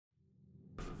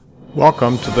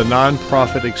Welcome to the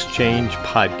Nonprofit Exchange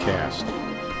Podcast.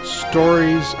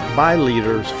 Stories by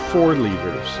leaders for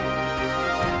leaders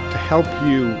to help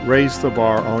you raise the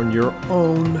bar on your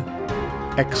own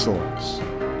excellence,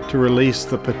 to release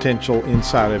the potential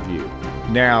inside of you.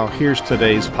 Now, here's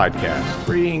today's podcast.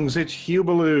 Greetings, it's Hugh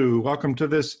Ballou. Welcome to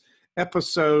this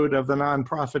episode of the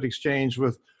Nonprofit Exchange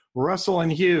with Russell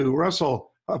and Hugh.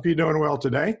 Russell, hope you're doing well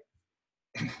today.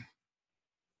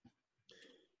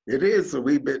 It is a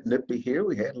wee bit nippy here.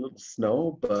 We had a little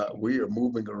snow, but we are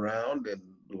moving around and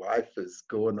life is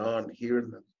going on here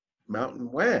in the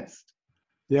Mountain West.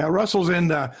 Yeah, Russell's in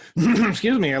the,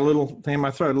 excuse me, a little thing in my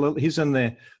throat. He's in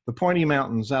the Pointy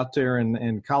Mountains out there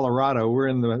in Colorado. We're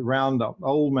in the round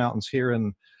old mountains here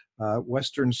in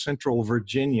western central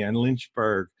Virginia in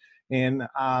Lynchburg. And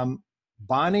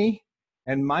Bonnie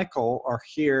and Michael are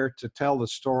here to tell the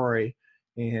story.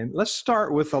 And let's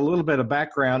start with a little bit of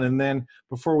background, and then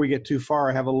before we get too far,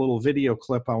 I have a little video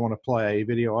clip I want to play,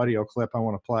 video audio clip I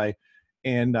want to play.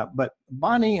 And but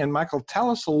Bonnie and Michael, tell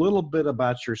us a little bit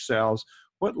about yourselves.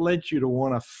 What led you to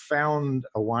want to found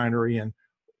a winery, and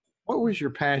what was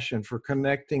your passion for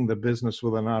connecting the business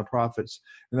with the nonprofits?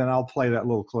 And then I'll play that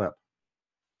little clip.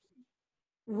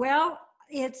 Well,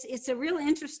 it's a real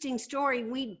interesting story.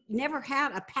 We never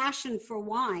had a passion for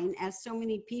wine, as so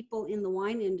many people in the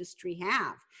wine industry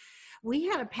have. We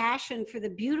had a passion for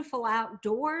the beautiful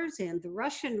outdoors and the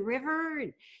Russian River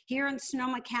here in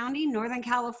Sonoma County, Northern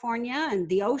California, and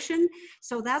the ocean.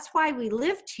 So that's why we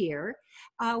lived here.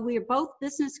 We are both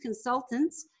business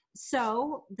consultants.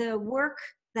 So the work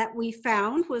that we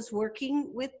found was working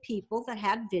with people that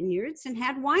had vineyards and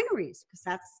had wineries, because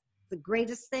that's the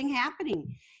greatest thing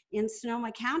happening in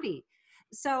Sonoma County.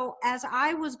 So as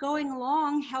I was going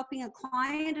along helping a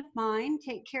client of mine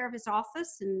take care of his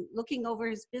office and looking over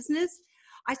his business,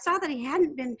 I saw that he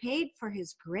hadn't been paid for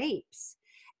his grapes.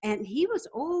 And he was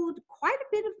owed quite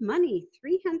a bit of money,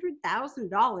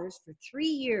 $300,000 for 3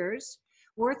 years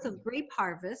worth of grape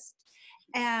harvest.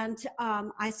 And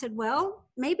I said, well,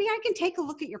 maybe I can take a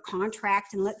look at your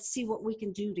contract and let's see what we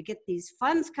can do to get these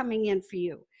funds coming in for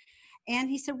you. And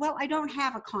he said, well, I don't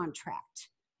have a contract.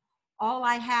 All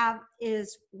I have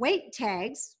is weight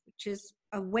tags, which is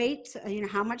a weight,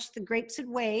 how much the grapes had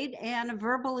weighed, and a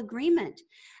verbal agreement.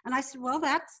 And I said, well,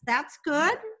 that's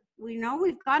good. We've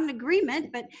got an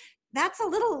agreement, but that's a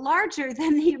little larger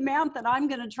than the amount that I'm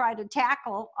going to try to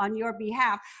tackle on your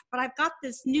behalf. But I've got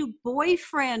this new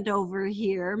boyfriend over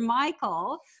here,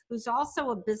 Michael, who's also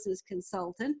a business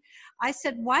consultant. I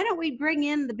said, why don't we bring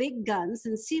in the big guns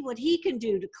and see what he can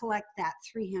do to collect that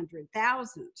 $300,000?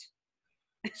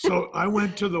 So I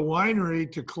went to the winery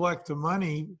to collect the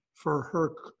money for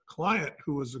her client,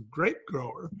 who was a grape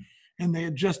grower, and they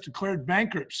had just declared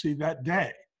bankruptcy that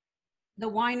day. The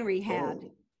winery had.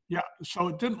 Yeah, so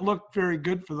it didn't look very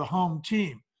good for the home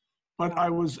team, but I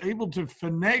was able to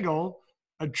finagle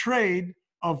a trade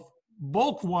of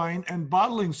bulk wine and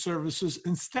bottling services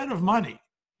instead of money.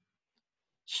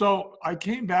 So I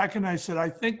came back and I said, I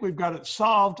think we've got it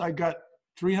solved. I got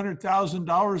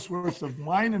 $300,000 worth of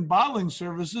wine and bottling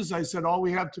services. I said, all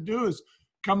we have to do is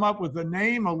come up with a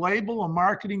name, a label, a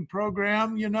marketing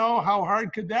program. How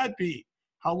hard could that be?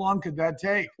 How long could that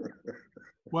take?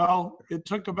 Well, it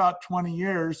took about 20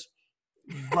 years,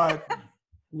 but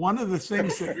one of the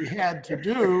things that we had to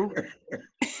do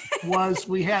was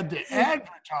we had to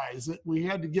advertise it. We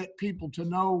had to get people to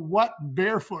know what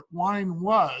Barefoot Wine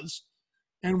was,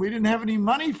 and we didn't have any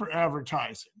money for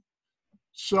advertising.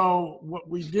 So what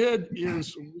we did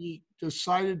is we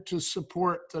decided to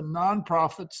support the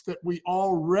nonprofits that we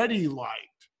already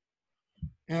liked.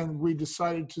 And we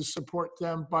decided to support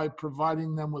them by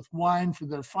providing them with wine for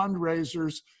their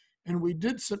fundraisers. And we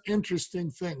did some interesting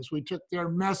things. We took their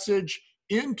message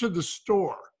into the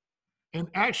store and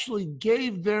actually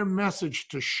gave their message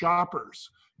to shoppers.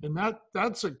 And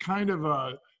that's a kind of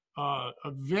a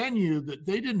venue that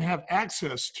they didn't have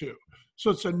access to.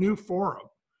 So it's a new forum.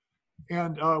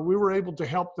 And we were able to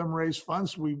help them raise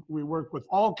funds. We work with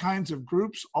all kinds of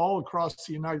groups all across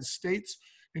the United States,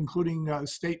 including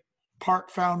state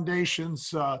park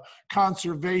foundations,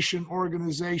 conservation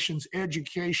organizations,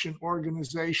 education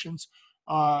organizations,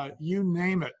 you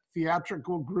name it,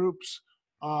 theatrical groups.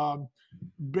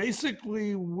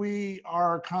 Basically, we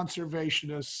are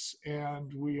conservationists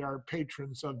and we are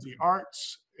patrons of the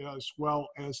arts as well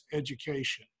as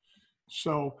education.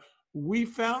 So we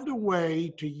found a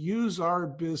way to use our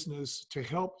business to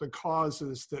help the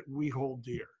causes that we hold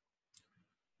dear.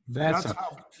 That's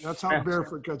how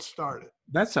Barefoot got started.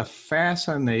 That's a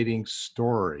fascinating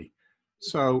story.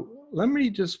 So let me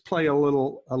just play a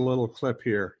little clip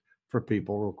here for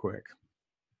people real quick.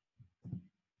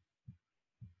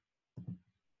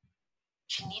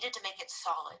 She needed to make it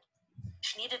solid.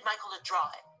 She needed Michael to draw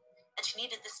it, and she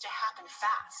needed this to happen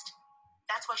fast.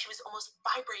 That's why she was almost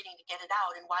vibrating to get it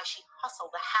out, and why she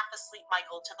hustled the half-asleep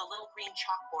Michael to the little green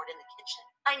chalkboard in the kitchen.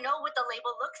 I know what the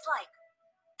label looks like.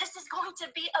 This is going to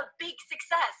be a big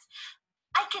success.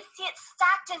 I could see it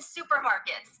stacked in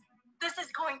supermarkets. This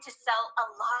is going to sell a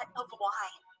lot of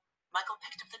wine. Michael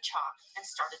picked up the chalk and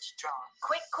started to draw.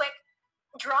 Quick,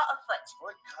 draw a foot.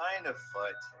 What kind of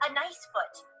foot? A nice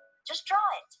foot. Just draw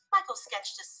it. Michael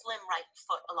sketched a slim right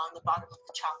foot along the bottom of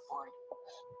the chalkboard.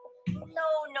 No.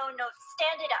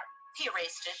 Stand it up. He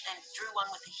erased it and drew one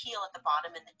with the heel at the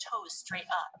bottom and the toes straight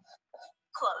up.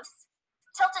 Close.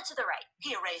 Tilt it to the right.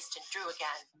 He erased and drew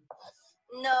again.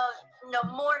 No,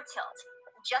 more tilt.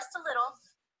 Just a little.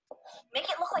 Make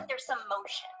it look like there's some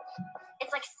motion.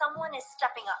 It's like someone is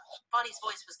stepping up. Bonnie's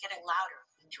voice was getting louder.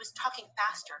 She was talking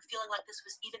faster, feeling like this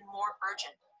was even more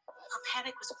urgent. Her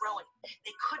panic was growing.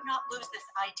 They could not lose this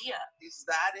idea. Is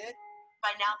that it?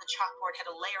 By now, the chalkboard had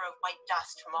a layer of white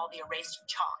dust from all the erased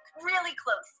chalk. Really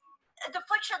close. The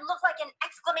foot should look like an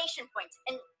exclamation point,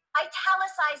 an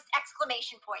italicized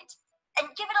exclamation point. And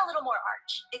give it a little more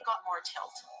arch. It got more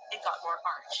tilt. It got more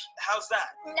arch. How's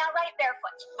that? Now write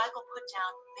barefoot. Michael put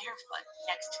down barefoot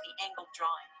next to the angled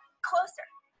drawing. Closer.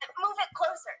 Move it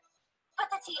closer.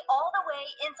 Put the T all the way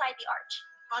inside the arch.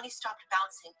 Bonnie stopped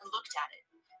bouncing and looked at it.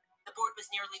 The board was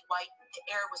nearly white. The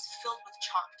air was filled with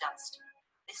chalk dust.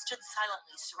 They stood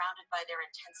silently, surrounded by their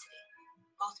intensity.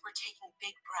 Both were taking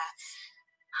big breaths.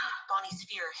 Bonnie's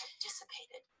fear had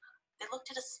dissipated. They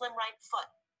looked at a slim right foot,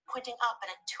 pointing up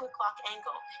at a 2 o'clock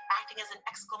angle, acting as an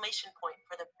exclamation point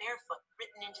for the barefoot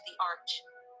written into the arch.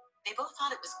 They both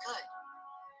thought it was good,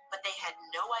 but they had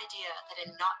no idea that in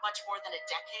not much more than a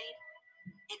decade,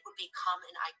 it would become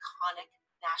an iconic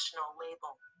national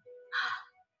label.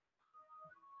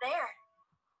 There.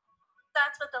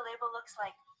 That's what the label looks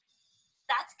like.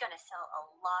 That's gonna sell a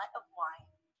lot of wine.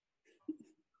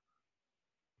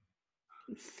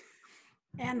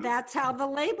 And that's how the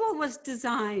label was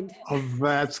designed. Oh,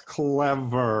 that's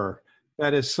clever.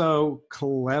 That is so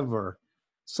clever.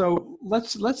 So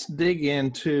let's dig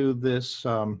into this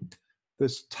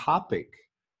this topic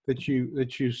that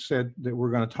you said that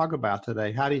we're going to talk about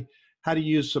today. How do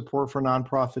you use support for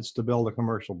nonprofits to build a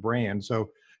commercial brand?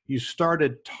 So you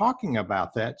started talking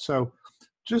about that. So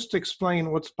just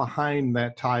explain what's behind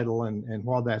that title and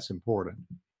why that's important.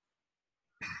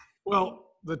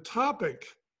 Well, the topic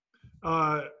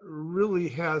really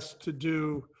has to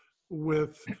do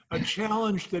with a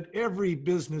challenge that every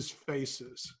business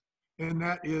faces, and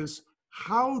that is,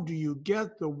 how do you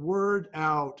get the word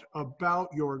out about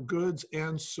your goods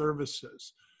and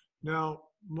services? Now,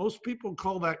 most people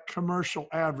call that commercial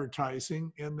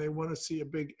advertising, and they want to see a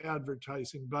big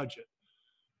advertising budget.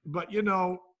 But you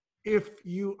know, if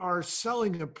you are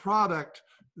selling a product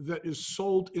that is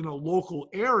sold in a local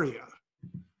area,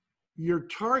 your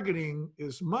targeting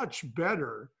is much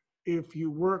better if you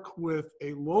work with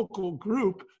a local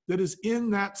group that is in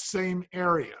that same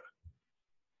area.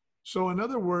 So in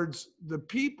other words, the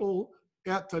people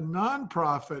at the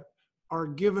nonprofit are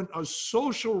given a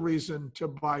social reason to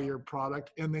buy your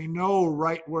product, and they know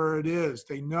right where it is.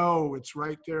 They know it's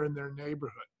right there in their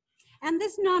neighborhood. And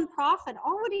this nonprofit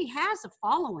already has a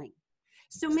following.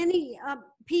 So many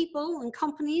people and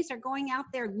companies are going out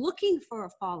there looking for a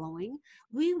following.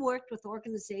 We worked with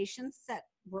organizations that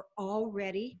were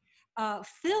already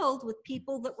filled with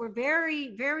people that were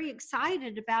very, very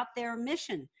excited about their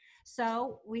mission.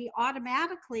 So we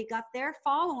automatically got their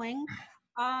following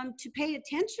to pay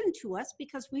attention to us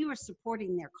because we were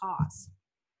supporting their cause.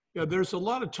 Yeah, there's a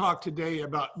lot of talk today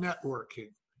about networking.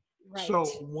 Right. So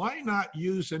why not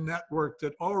use a network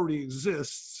that already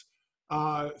exists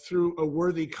through a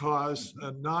worthy cause,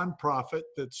 a nonprofit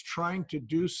that's trying to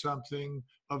do something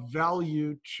of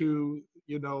value to,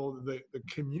 you know, the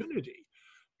community?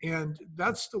 And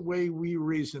that's the way we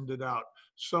reasoned it out.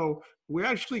 So we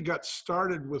actually got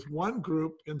started with one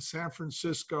group in San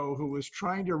Francisco who was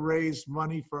trying to raise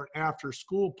money for an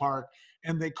after-school park,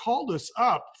 and they called us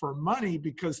up for money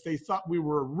because they thought we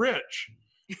were rich.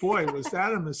 Boy, was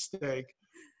that a mistake.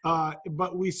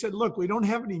 But we said, look, we don't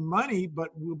have any money, but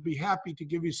we'll be happy to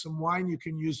give you some wine. You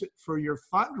can use it for your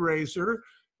fundraiser.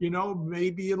 You know,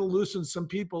 maybe it'll loosen some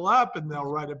people up and they'll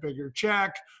write a bigger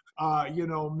check. You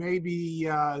know, maybe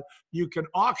you can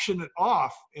auction it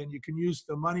off and you can use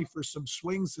the money for some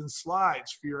swings and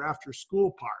slides for your after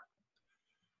school park.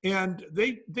 And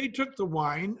they took the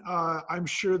wine. I'm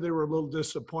sure they were a little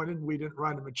disappointed. We didn't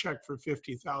write them a check for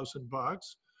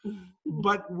 $50,000.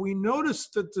 But we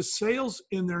noticed that the sales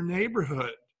in their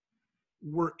neighborhood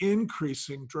were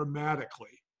increasing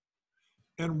dramatically.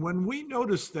 And when we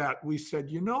noticed that, we said,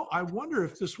 you know, I wonder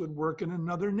if this would work in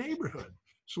another neighborhood.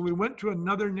 So we went to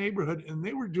another neighborhood and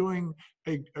they were doing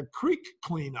a creek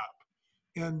cleanup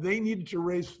and they needed to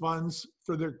raise funds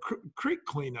for their creek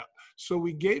cleanup. So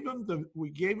we gave them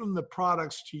the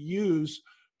products to use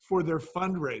for their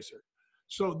fundraiser.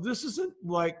 So this isn't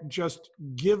like just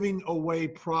giving away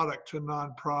product to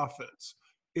nonprofits.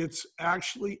 It's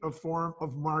actually a form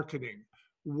of marketing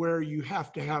where you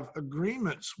have to have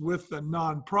agreements with the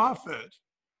nonprofit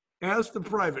as the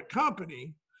private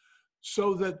company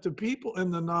so that the people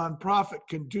in the nonprofit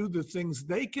can do the things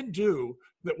they can do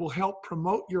that will help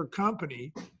promote your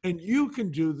company, and you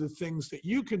can do the things that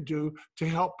you can do to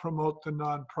help promote the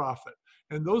nonprofit.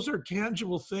 And those are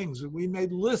tangible things, and we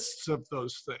made lists of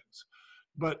those things.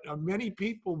 But many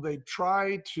people, they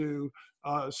try to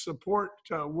support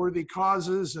worthy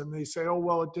causes, and they say, oh,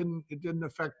 well, it didn't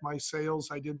affect my sales.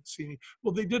 I didn't see any.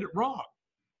 Well, they did it wrong.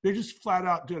 They just flat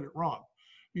out did it wrong.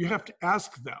 You have to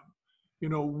ask them, you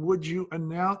know, would you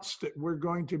announce that we're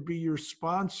going to be your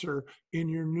sponsor in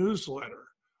your newsletter?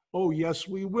 Oh, yes,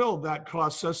 we will. That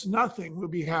costs us nothing. We'll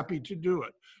be happy to do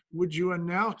it. Would you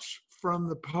announce from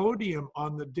the podium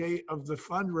on the day of the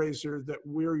fundraiser that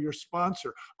we're your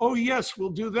sponsor? Oh, yes, we'll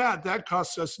do that. That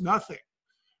costs us nothing.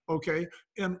 Okay.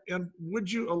 And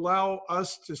would you allow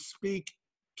us to speak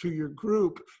to your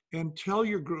group and tell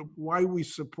your group why we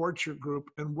support your group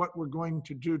and what we're going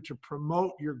to do to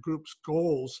promote your group's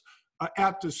goals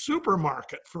at the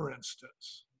supermarket, for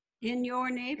instance? In your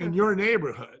neighborhood. In your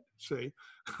neighborhood, see?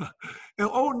 And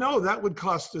oh, no, that would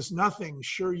cost us nothing.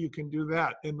 Sure, you can do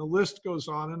that. And the list goes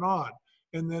on and on.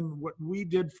 And then what we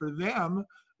did for them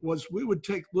was we would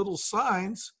take little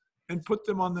signs and put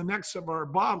them on the necks of our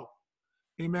bottle.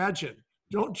 Imagine,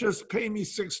 don't just pay me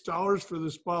 $6 for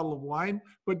this bottle of wine,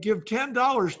 but give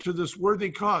 $10 to this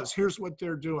worthy cause. Here's what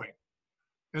they're doing.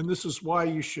 And this is why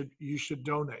you should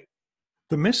donate.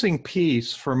 The missing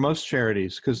piece for most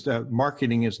charities, because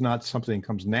marketing is not something that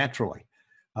comes naturally.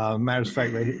 Matter of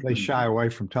fact, they shy away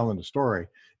from telling the story,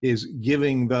 is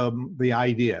giving them the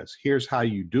ideas. Here's how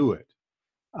you do it.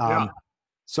 Yeah.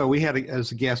 So we had,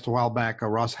 as a guest a while back,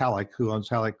 Ross Halleck, who owns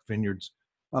Halleck Vineyards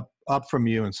up from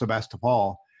you in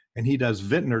Sebastopol, and he does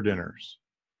vintner dinners.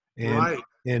 And, right.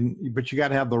 But you got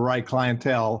to have the right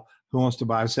clientele who wants to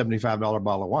buy a $75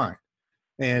 bottle of wine.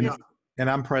 And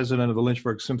I'm president of the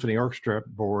Lynchburg Symphony Orchestra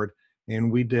Board,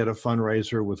 and we did a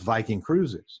fundraiser with Viking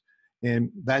Cruises. And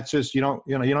that's just, you don't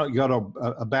go to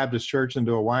a Baptist church and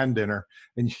do a wine dinner,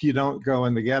 and you don't go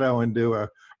in the ghetto and do a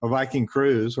Viking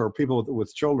cruise, or people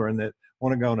with children that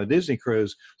want to go on a Disney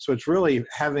cruise. So it's really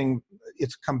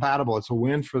it's compatible. It's a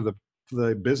win for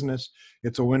the business.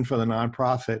 It's a win for the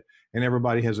nonprofit, and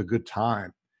everybody has a good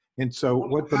time. And so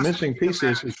what the missing piece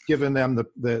is giving them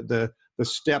the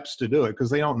steps to do it,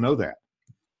 because they don't know that.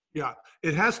 Yeah,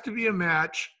 it has to be a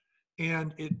match,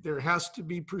 and there has to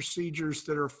be procedures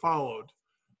that are followed,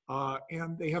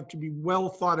 and they have to be well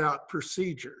thought out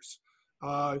procedures.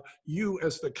 You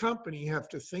as the company have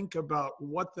to think about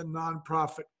what the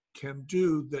nonprofit can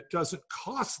do that doesn't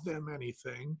cost them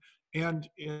anything, and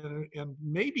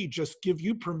maybe just give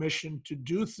you permission to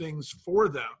do things for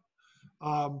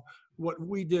them. What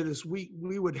we did is we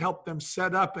would help them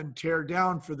set up and tear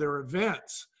down for their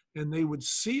events, and they would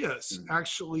see us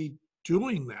actually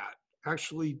doing that,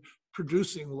 actually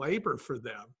producing labor for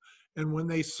them. And when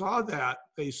they saw that,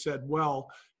 they said, well,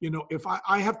 you know, if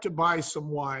I have to buy some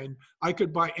wine, I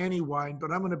could buy any wine,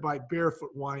 but I'm going to buy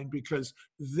Barefoot wine because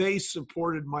they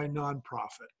supported my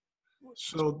nonprofit.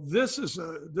 So this is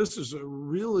a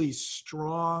really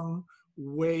strong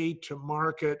way to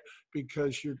market,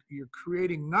 because you're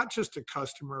creating not just a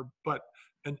customer, but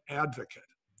an advocate.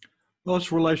 Well,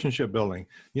 it's relationship building.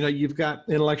 You know, you've got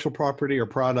intellectual property or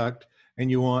product,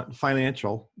 and you want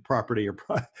financial property or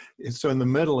so in the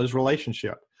middle is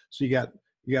relationship. So you got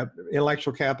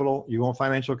intellectual capital, you want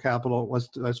financial capital.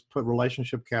 Let's put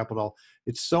relationship capital.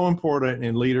 It's so important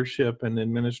in leadership and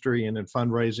in ministry and in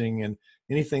fundraising and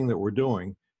anything that we're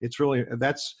doing. It's really,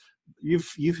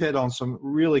 you've hit on some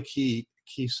really key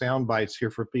sound bites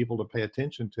here for people to pay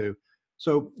attention to.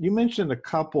 So you mentioned a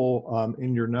couple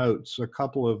in your notes, a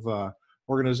couple of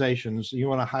organizations. You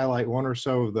want to highlight one or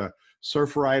so of the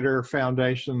Surfrider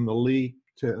Foundation, the League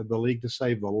to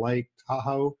Save the Lake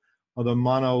Tahoe, or the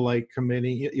Mono Lake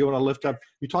Committee. You want to lift up?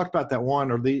 You talked about that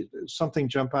one, or something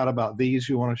jump out about these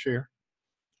you want to share?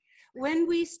 When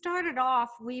we started off,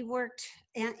 we worked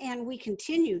and we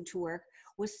continued to work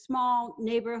with small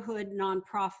neighborhood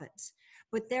nonprofits.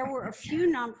 But there were a few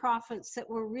nonprofits that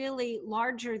were really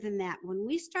larger than that. When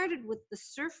we started with the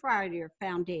Surfrider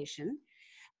Foundation,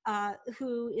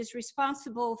 who is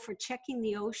responsible for checking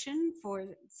the ocean for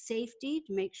safety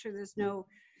to make sure there's no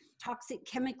toxic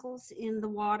chemicals in the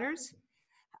waters.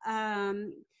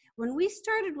 When we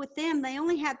started with them, they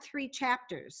only had 3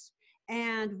 chapters,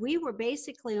 and we were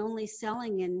basically only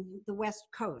selling in the West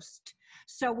Coast.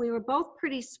 So we were both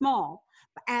pretty small.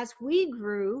 But as we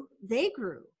grew, they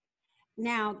grew.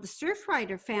 Now, the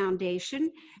Surfrider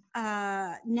Foundation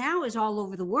now is all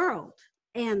over the world,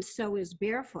 and so is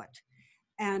Barefoot.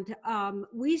 And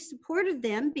we supported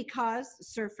them because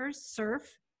surfers surf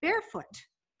barefoot.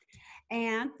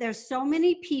 And there's so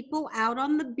many people out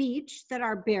on the beach that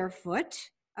are barefoot,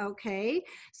 okay?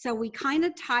 So we kind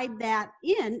of tied that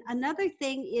in. Another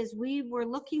thing is we were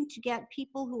looking to get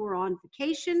people who were on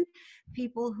vacation,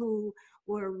 people who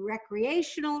were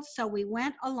recreational. So we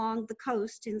went along the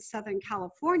coast in Southern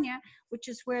California, which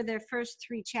is where their first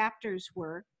 3 chapters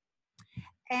were.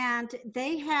 And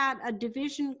they had a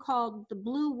division called the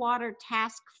Blue Water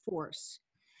Task Force.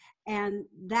 And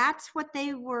that's what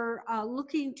they were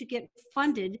looking to get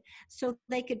funded so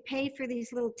they could pay for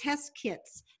these little test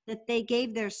kits that they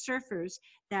gave their surfers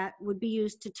that would be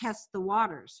used to test the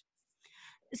waters.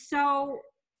 So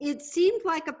it seemed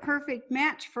like a perfect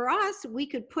match for us. We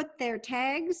could put their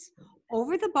tags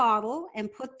over the bottle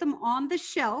and put them on the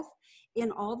shelf in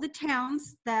all the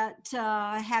towns that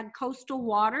had coastal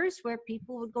waters where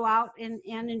people would go out and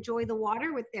enjoy the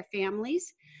water with their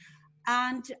families.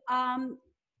 And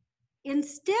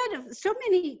instead of so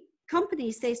many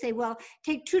companies, they say, well,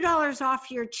 take $2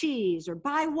 off your cheese, or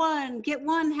buy one, get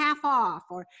one half off,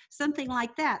 or something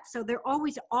like that. So they're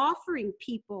always offering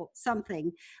people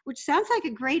something, which sounds like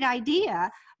a great idea,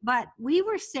 but we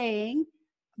were saying,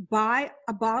 buy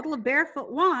a bottle of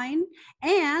Barefoot wine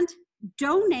and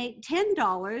donate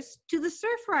 $10 to the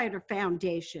Surfrider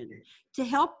Foundation to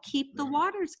help keep the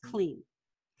waters clean.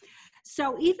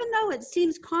 So even though it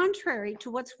seems contrary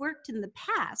to what's worked in the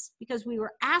past, because we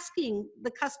were asking the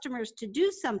customers to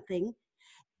do something,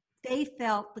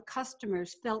 the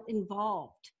customers felt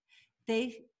involved.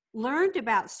 They learned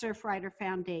about Surfrider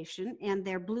Foundation and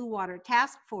their Blue Water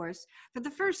Task Force for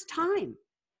the first time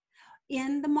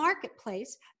in the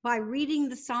marketplace by reading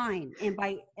the sign and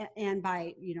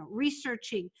by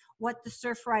researching what the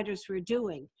surf riders were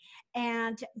doing.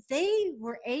 And they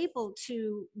were able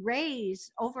to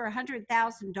raise over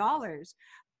 $100,000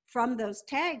 from those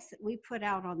tags that we put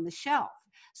out on the shelf.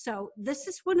 So this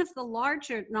is one of the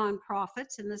larger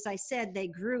nonprofits, and as I said, they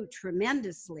grew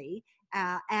tremendously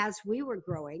as we were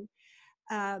growing.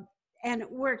 And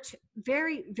it worked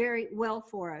very, very well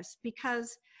for us,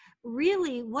 because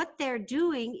really what they're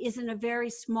doing is in a very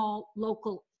small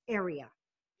local area.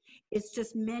 It's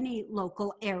just many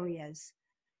local areas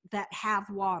that have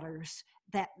waters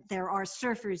that there are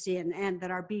surfers in and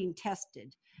that are being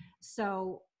tested.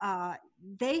 So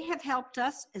they have helped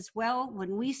us as well.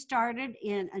 When we started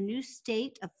in a new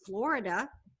state of Florida,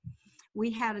 we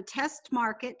had a test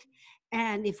market.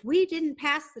 And if we didn't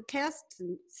pass the tests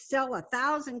and sell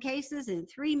 1,000 cases in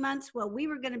 3 months, well, we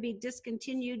were going to be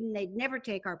discontinued and they'd never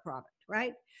take our product,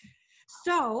 right?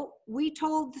 So we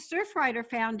told the Surfrider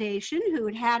Foundation, who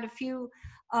had had a few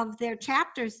of their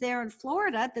chapters there in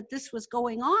Florida, that this was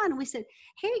going on. We said,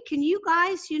 hey, can you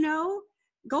guys,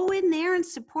 go in there and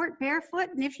support Barefoot?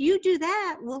 And if you do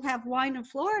that, we'll have wine in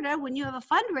Florida. When you have a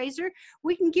fundraiser,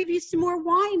 we can give you some more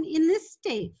wine in this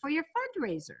state for your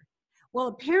fundraiser. Well,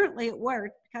 apparently it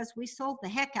worked, because we sold the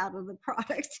heck out of the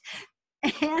product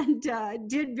and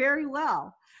did very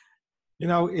well.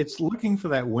 It's looking for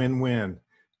that win-win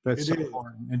that's so It is.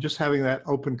 important, and just having that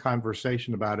open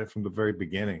conversation about it from the very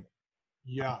beginning.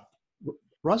 Yeah.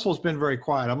 Russell's been very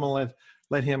quiet. I'm going to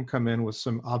let him come in with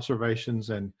some observations.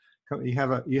 And you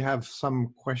have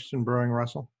some question brewing,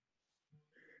 Russell?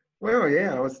 Well,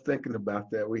 yeah, I was thinking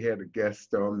about that. We had a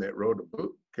guest on that wrote a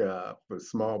book for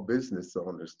small business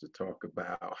owners to talk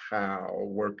about how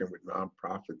working with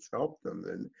nonprofits help them.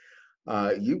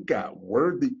 And you've got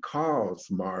Worthy Cause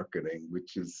marketing,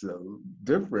 which is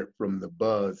different from the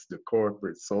buzz, the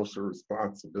corporate social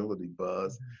responsibility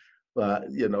buzz.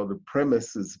 But, the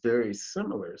premise is very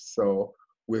similar. So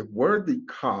with Worthy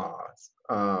Cause,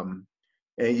 and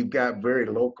you've got very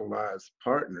localized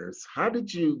partners, how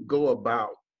did you go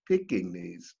about picking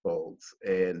these folks,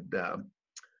 and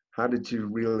how did you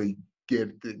really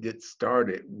get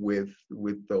started with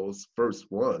those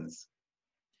first ones?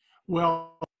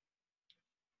 Well,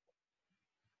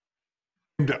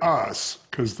 to us,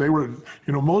 because they were,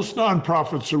 most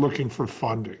nonprofits are looking for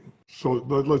funding. So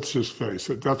let's just face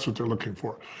it, that's what they're looking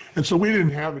for. And so we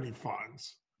didn't have any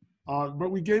funds,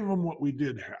 but we gave them what we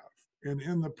did have. And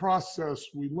in the process,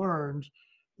 we learned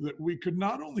that we could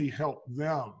not only help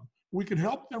them, we could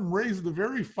help them raise the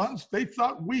very funds they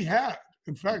thought we had.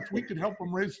 In fact, we could help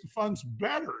them raise the funds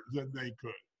better than they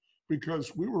could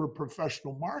because we were a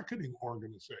professional marketing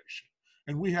organization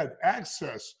and we had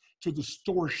access to the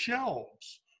store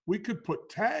shelves. We could put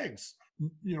tags,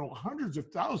 you know, hundreds of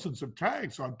thousands of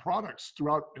tags on products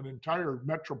throughout an entire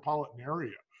metropolitan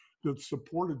area that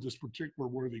supported this particular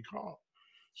worthy cause.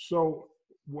 So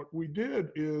what we did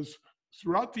is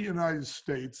throughout the United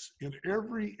States, in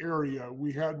every area,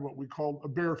 we had what we called a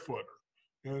barefooter,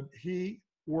 and he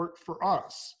worked for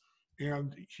us.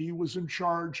 And he was in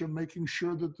charge of making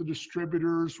sure that the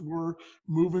distributors were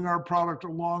moving our product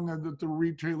along and that the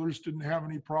retailers didn't have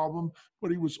any problem.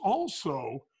 But he was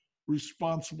also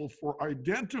responsible for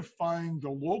identifying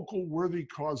the local worthy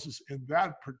causes in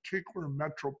that particular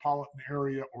metropolitan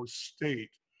area or state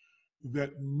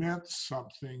that meant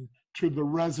something to the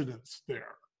residents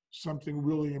there, something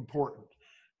really important.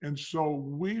 And so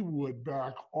we would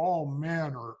back all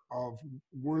manner of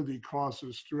worthy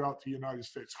causes throughout the United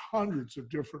States, hundreds of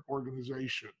different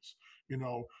organizations, you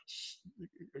know,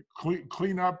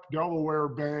 clean up Delaware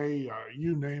Bay,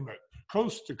 you name it,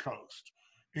 coast to coast.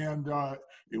 And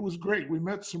it was great. We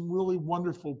met some really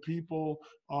wonderful people.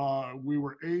 We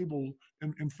were able,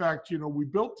 and in fact, you know, we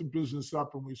built the business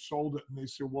up and we sold it. And they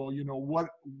said, well, you know,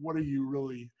 what are you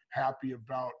really happy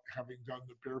about having done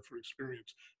the Barefoot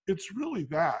experience? It's really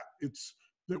that. It's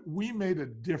that we made a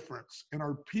difference and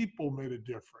our people made a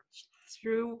difference.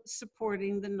 Through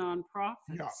supporting the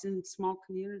nonprofits in small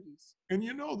communities. And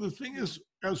you know, the thing is,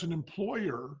 as an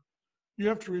employer, you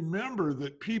have to remember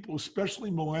that people,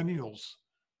 especially millennials,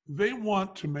 they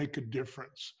want to make a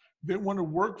difference. They want to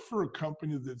work for a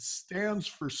company that stands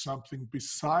for something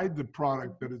beside the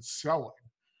product that it's selling.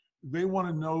 They want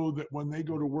to know that when they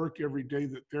go to work every day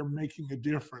that they're making a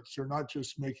difference. They're not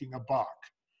just making a buck.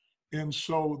 And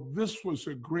so this was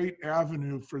a great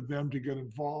avenue for them to get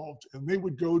involved. And they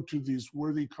would go to these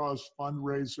worthy cause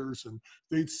fundraisers and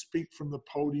they'd speak from the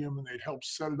podium and they'd help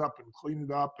set it up and clean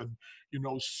it up and, you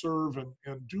know, serve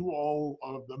and do all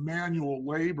of the manual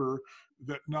labor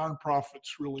that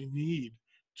nonprofits really need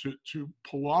to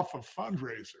pull off a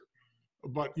fundraiser.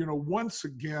 But, you know, once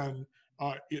again,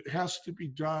 it has to be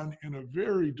done in a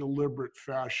very deliberate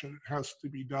fashion. It has to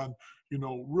be done, you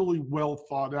know, really well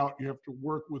thought out. You have to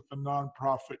work with the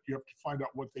nonprofit. You have to find out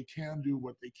what they can do,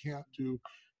 what they can't do,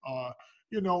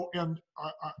 you know, and,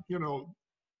 you know,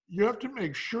 you have to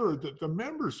make sure that the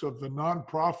members of the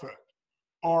nonprofit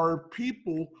are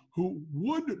people who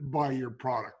would buy your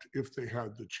product if they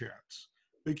had the chance.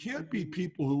 They can't be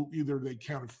people who either they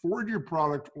can't afford your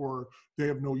product or they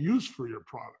have no use for your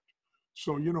product.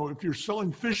 So, you know, if you're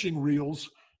selling fishing reels,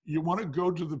 you want to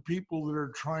go to the people that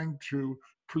are trying to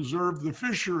preserve the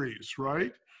fisheries,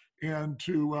 right? And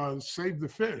to save the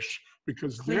fish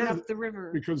because Clean up the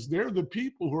river. Because they're the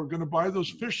people who are going to buy those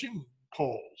fishing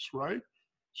poles, right?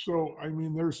 So, I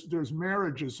mean, there's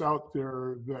marriages out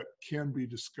there that can be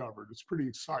discovered. It's pretty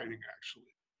exciting,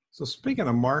 actually. So speaking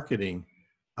of marketing,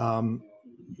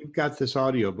 you've got this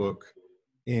audiobook,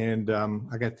 and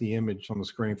I got the image on the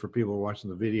screen for people watching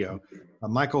the video.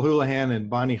 Michael Houlihan and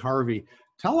Bonnie Harvey,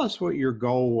 tell us what your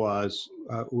goal was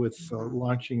with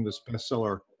launching this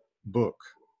bestseller book.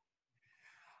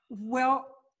 Well,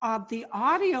 the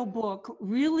audiobook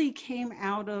really came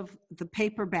out of the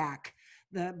paperback.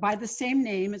 By the same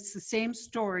name, it's the same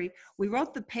story. We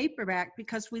wrote the paperback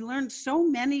because we learned so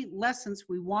many lessons.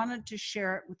 We wanted to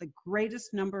share it with the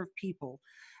greatest number of people,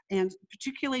 and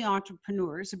particularly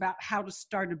entrepreneurs, about how to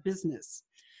start a business.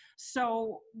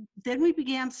 So then we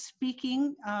began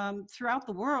speaking throughout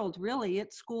the world, really,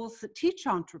 at schools that teach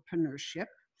entrepreneurship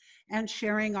and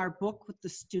sharing our book with the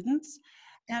students.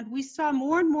 And we saw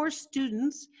more and more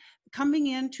students coming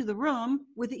into the room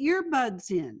with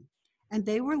earbuds in, and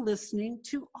they were listening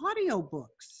to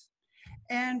audiobooks.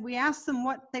 And we asked them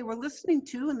what they were listening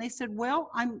to, and they said, well,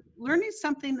 I'm learning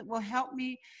something that will help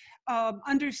me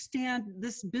understand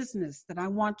this business that I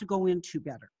want to go into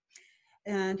better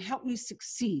and help me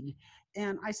succeed.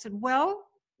 And I said, well,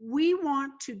 we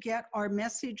want to get our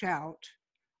message out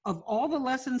of all the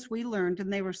lessons we learned,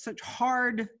 and they were such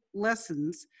hard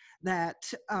lessons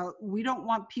that we don't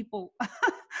want people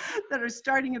that are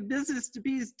starting a business to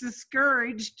be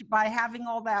discouraged by having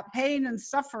all that pain and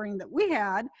suffering that we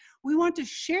had. We want to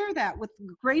share that with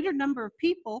a greater number of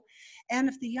people. And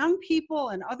if the young people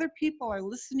and other people are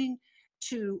listening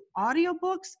to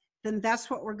audiobooks, then that's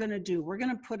what we're going to do. We're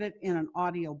going to put it in an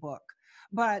audiobook.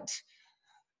 But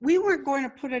we weren't going to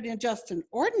put it in just an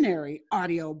ordinary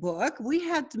audiobook. We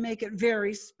had to make it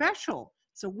very special.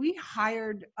 So we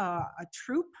hired a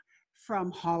troupe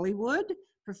from Hollywood,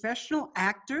 professional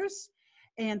actors,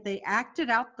 and they acted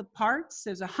out the parts.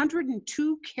 There's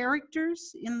 102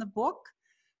 characters in the book.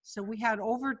 So we had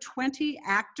over 20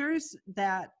 actors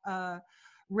that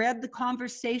read the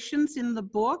conversations in the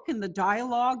book and the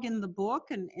dialogue in the book,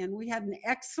 and we had an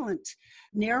excellent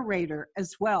narrator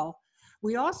as well.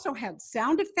 We also had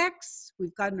sound effects.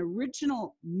 We've got an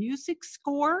original music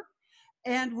score,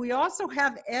 and we also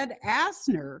have Ed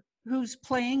Asner, who's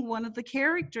playing one of the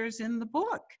characters in the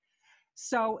book.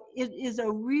 So it is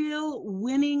a real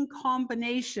winning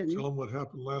combination. Tell them what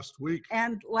happened last week.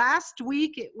 And last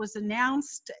week it was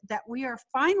announced that we are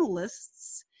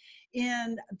finalists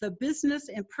in the business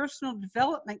and personal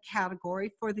development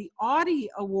category for the Audie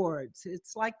Awards.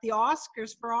 It's like the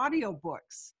Oscars for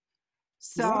audiobooks.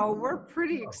 So we're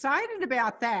pretty excited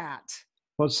about that.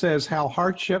 Well, it says how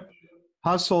hardship,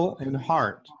 hustle, and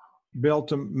heart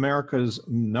built America's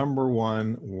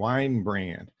 #1 wine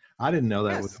brand. I didn't know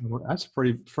that was, that's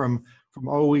pretty, from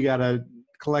oh, we got to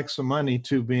collect some money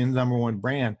to being #1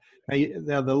 brand.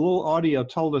 Now, the little audio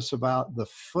told us about the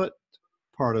foot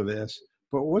part of this,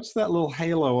 but what's that little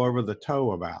halo over the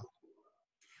toe about?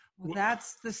 Well,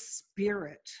 that's the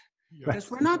spirit, because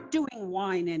we're not doing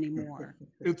wine anymore.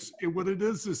 What it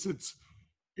is it's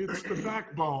the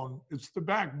backbone. It's the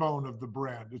backbone of the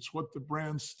brand. It's what the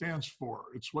brand stands for.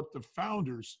 It's what the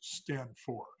founders stand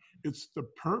for. It's the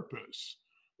purpose.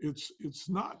 It's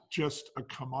not just a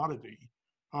commodity.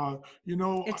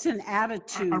 It's an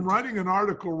attitude. I'm writing an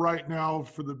article right now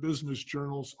for the business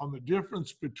journals on the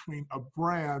difference between a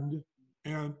brand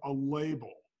and a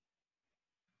label.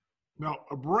 Now,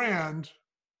 a brand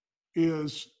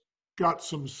is got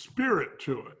some spirit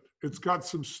to it. It's got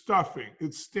some stuffing.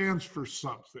 It stands for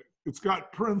something. It's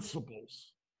got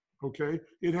principles, okay?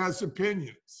 It has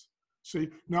opinions. See,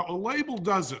 now a label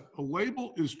doesn't. A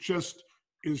label is just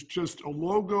a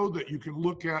logo that you can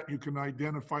look at, you can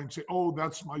identify and say, oh,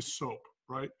 that's my soap,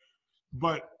 right?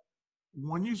 But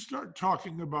when you start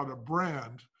talking about a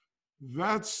brand,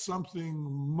 that's something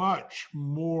much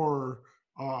more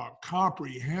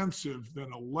comprehensive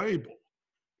than a label.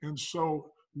 And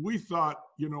so we thought,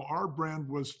 our brand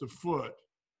was the foot.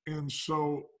 And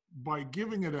so by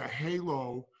giving it a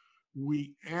halo,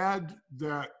 we add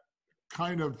that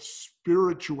kind of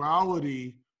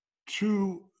spirituality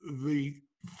to the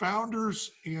founders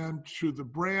and to the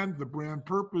brand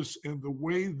purpose, and the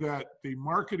way that the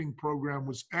marketing program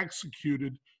was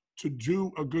executed to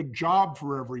do a good job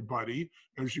for everybody,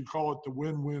 as you call it, the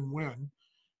win-win-win.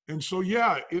 And so,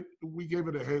 we gave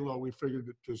it a halo. We figured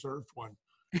it deserved one.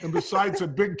 And besides, a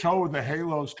big toe with a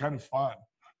halo is kind of fun.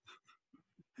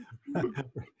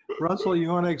 Russell, you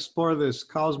want to explore this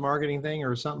cause marketing thing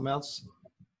or something else?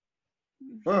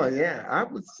 Well, yeah,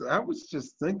 I was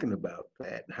just thinking about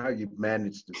that, how you've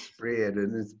managed to spread,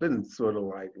 and it's been sort of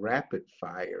like rapid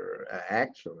fire,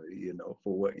 actually,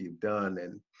 for what you've done.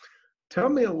 And tell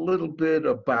me a little bit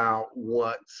about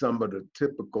what some of the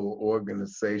typical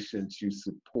organizations you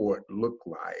support look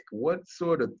like. What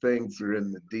sort of things are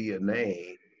in the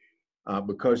DNA?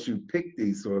 Because you pick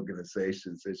these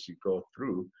organizations as you go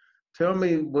through. Tell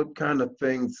me what kind of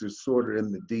things are sort of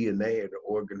in the DNA of the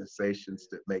organizations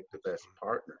that make the best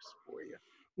partners for you.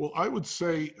 Well, I would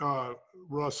say,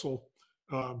 Russell,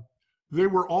 they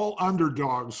were all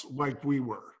underdogs like we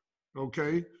were,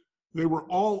 okay? They were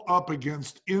all up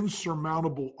against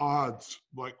insurmountable odds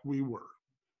like we were.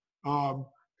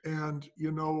 And,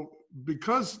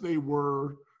 because they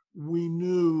were, we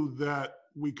knew that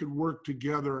we could work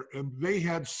together, and they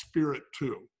had spirit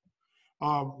too.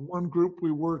 One group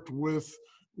we worked with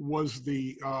was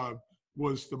the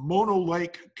Mono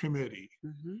Lake Committee.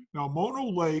 Mm-hmm. Now,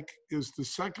 Mono Lake is the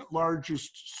second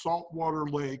largest saltwater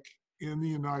lake in the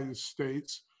United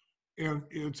States, and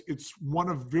it's one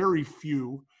of very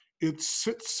few. It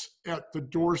sits at the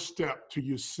doorstep to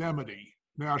Yosemite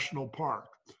National Park.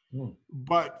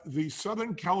 But the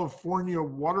Southern California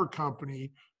Water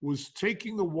Company was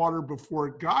taking the water before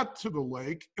it got to the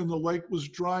lake, and the lake was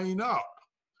drying up.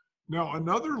 Now,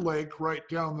 another lake right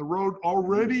down the road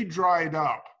already dried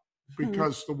up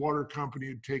because the water company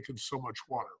had taken so much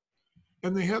water.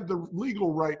 And they had the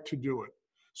legal right to do it.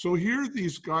 So here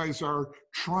these guys are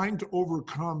trying to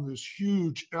overcome this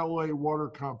huge LA water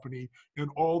company and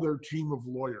all their team of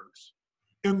lawyers.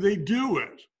 And they do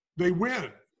it. They win.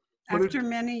 After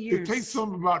many years. It takes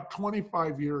them about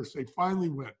 25 years. They finally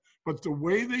win. But the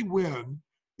way they win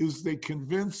is they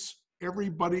convince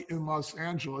everybody in Los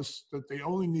Angeles that they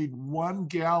only need 1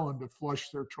 gallon to flush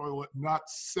their toilet, not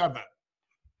 7.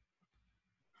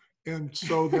 And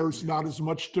so there's not as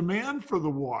much demand for the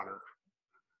water.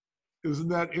 Isn't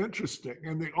that interesting?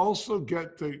 And they also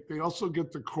get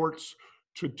the courts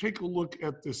to take a look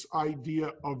at this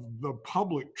idea of the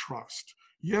public trust.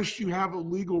 Yes, you have a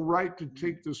legal right to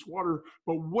take this water,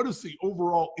 but what is the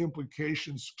overall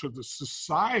implications to the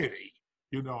society,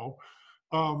 you know?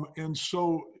 And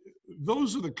so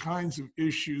those are the kinds of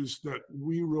issues that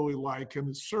we really like. And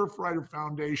the Surfrider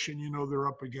Foundation, you know, they're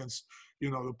up against,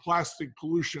 you know, the plastic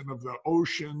pollution of the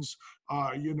oceans,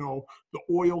 you know, the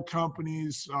oil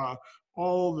companies,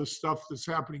 all the stuff that's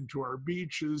happening to our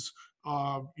beaches.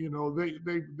 You know,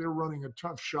 they're running a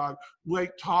tough shot.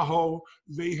 Lake Tahoe,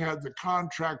 they had the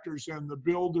contractors and the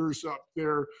builders up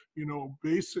there, you know,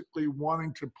 basically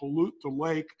wanting to pollute the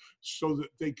lake so that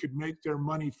they could make their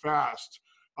money fast.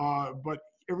 But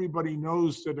everybody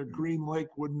knows that a green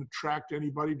lake wouldn't attract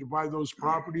anybody to buy those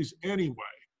properties anyway.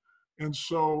 And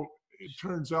so it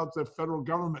turns out the federal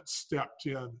government stepped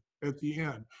in at the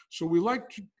end. So we like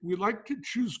to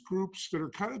choose groups that are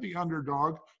kind of the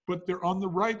underdog, but they're on the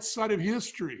right side of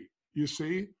history, you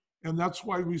see, and that's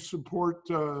why we support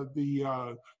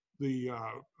the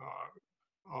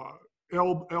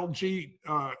LG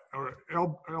or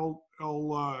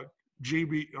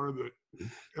LGB or the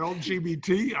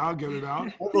LGBT. I'll get it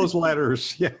out. All those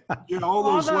letters, yeah. Yeah, all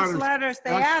those letters.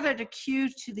 They added a Q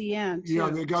to the end. Yeah,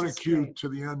 too, they got a which is Q great. to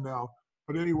the end now.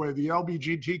 But anyway, the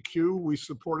LGBTQ, we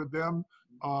supported them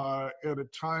at a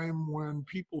time when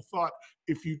people thought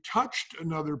if you touched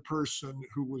another person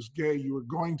who was gay, you were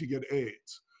going to get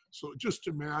AIDS. So just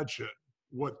imagine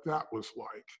what that was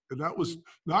like. And that was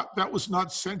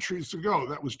not centuries ago.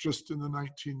 That was just in the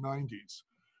 1990s.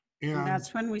 And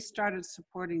that's when we started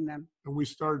supporting them. And we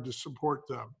started to support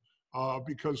them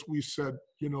because we said,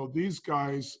 you know, these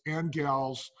guys and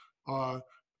gals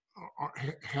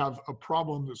have a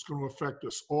problem that's going to affect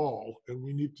us all, and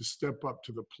we need to step up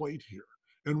to the plate here.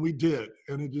 And we did,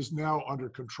 and it is now under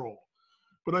control.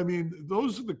 But I mean,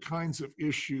 those are the kinds of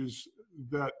issues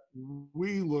that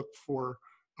we look for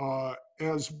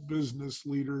as business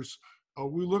leaders.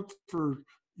 We look for,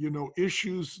 you know,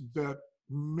 issues that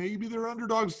maybe they're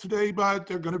underdogs today, but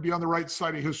they're going to be on the right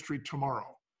side of history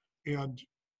tomorrow, and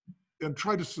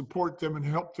try to support them and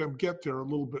help them get there a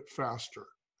little bit faster.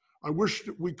 I wish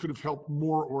that we could have helped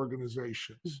more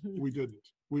organizations. We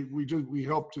didn't. We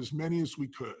helped as many as we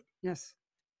could. Yes.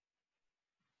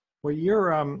 Well,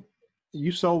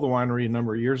 you sold the winery a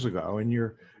number of years ago, and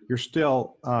you're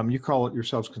still you call it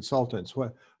yourselves consultants.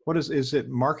 What is it?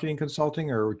 Marketing consulting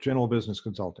or general business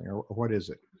consulting, or what is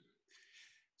it?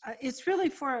 It's really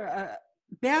for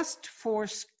best for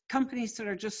companies that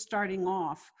are just starting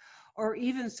off, or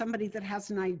even somebody that has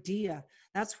an idea.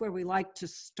 That's where we like to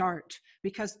start,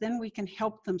 because then we can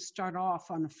help them start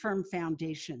off on a firm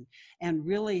foundation and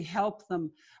really help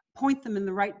them, point them in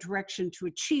the right direction to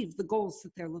achieve the goals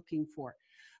that they're looking for.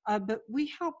 But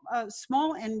we help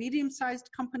small and medium-sized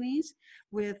companies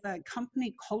with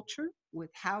company culture,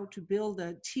 with how to build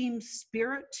a team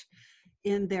spirit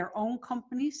in their own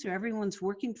company, so everyone's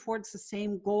working towards the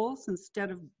same goals instead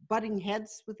of butting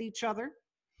heads with each other.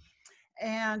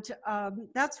 And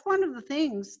that's one of the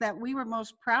things that we were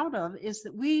most proud of, is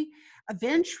that we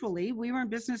were in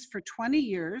business for 20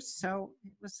 years. So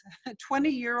it was a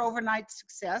 20-year overnight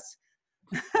success.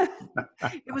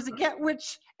 It was a get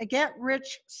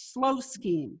rich slow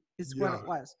scheme is what it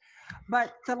was.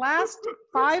 But the last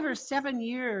 5 or 7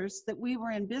 years that we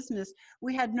were in business,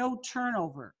 we had no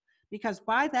turnover. Because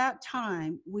by that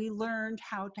time, we learned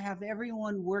how to have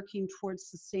everyone working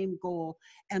towards the same goal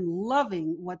and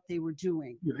loving what they were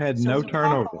doing. You had no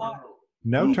turnover.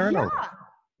 No turnover. Yeah.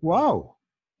 Whoa.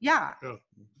 Yeah.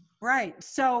 Right.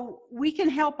 So we can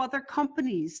help other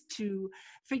companies to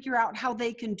figure out how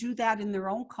they can do that in their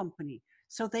own company,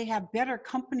 so they have better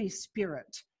company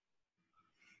spirit.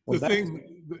 Well,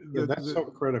 that's so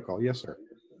critical. Yes, sir.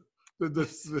 The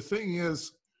thing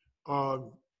is,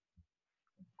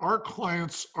 our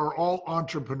clients are all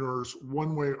entrepreneurs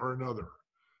one way or another.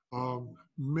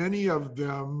 Many of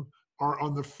them are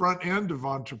on the front end of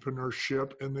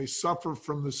entrepreneurship, and they suffer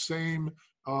from the same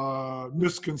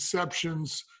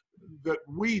misconceptions that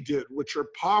we did, which are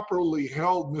popularly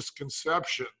held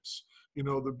misconceptions. You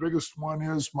know, the biggest one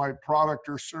is my product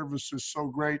or service is so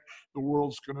great, the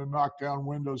world's going to knock down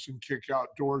windows and kick out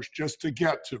doors just to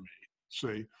get to me,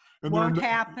 see? And won't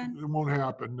happen. It won't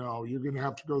happen, no. You're going to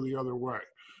have to go the other way.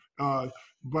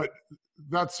 But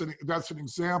that's an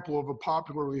example of a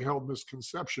popularly held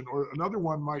misconception. Or another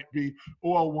one might be,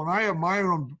 well, when I have my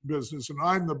own business and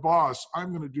I'm the boss, I'm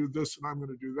going to do this and I'm going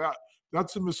to do that.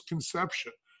 That's a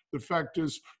misconception. The fact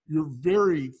is, you're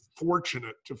very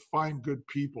fortunate to find good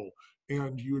people,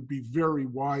 and you would be very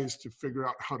wise to figure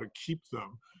out how to keep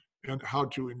them and how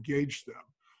to engage them.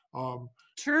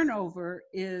 Turnover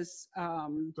is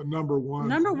The number one.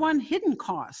 number one hidden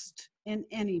cost in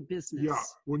any business. Yeah.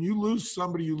 When you lose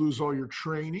somebody, you lose all your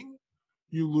training.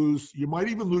 You might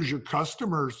even lose your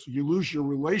customers. You lose your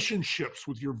relationships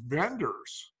with your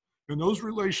vendors. And those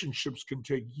relationships can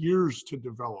take years to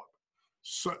develop.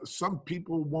 So, some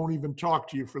people won't even talk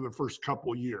to you for the first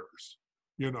couple of years.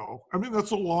 I mean,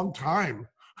 that's a long time.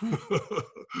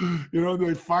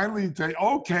 They finally say,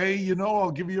 okay,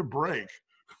 I'll give you a break.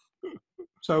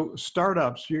 So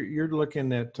startups, you're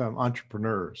looking at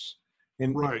entrepreneurs,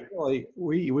 and Right. really,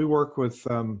 we work with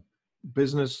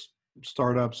business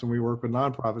startups and we work with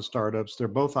nonprofit startups. They're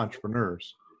both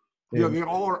entrepreneurs. Yeah, they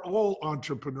all are all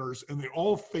entrepreneurs, and they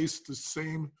all face the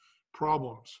same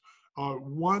problems.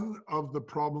 One of the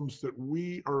problems that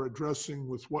we are addressing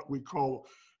with what we call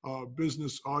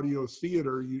business audio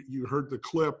theater, you heard the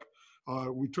clip.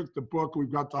 We took the book,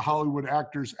 we've got the Hollywood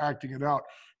actors acting it out.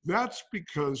 That's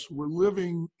because we're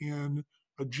living in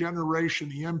a generation,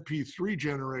 the MP3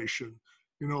 generation.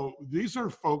 These are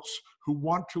folks who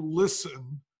want to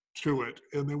listen to it,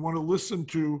 and they want to listen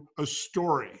to a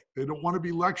story. They don't want to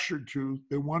be lectured to.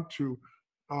 They want to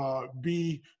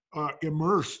be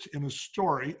immersed in a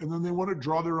story, and then they want to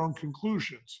draw their own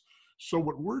conclusions. So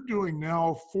what we're doing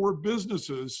now for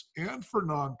businesses and for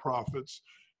nonprofits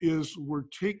is we're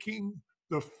taking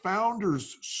the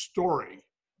founder's story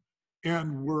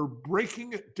and we're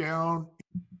breaking it down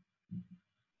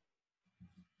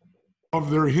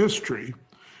of their history.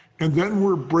 And then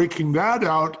we're breaking that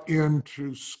out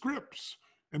into scripts.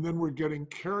 And then we're getting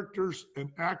characters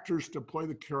and actors to play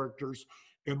the characters.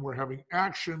 And we're having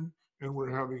action, and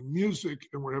we're having music,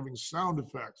 and we're having sound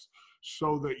effects,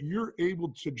 so that you're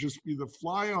able to just be the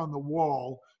fly on the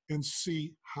wall and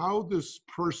see how this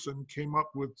person came up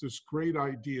with this great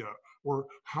idea, or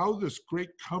how this great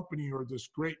company or this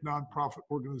great nonprofit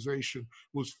organization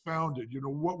was founded.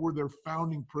 What were their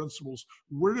founding principles?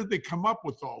 Where did they come up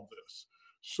with all this?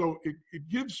 So it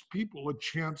gives people a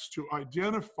chance to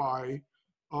identify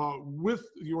with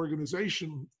the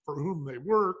organization for whom they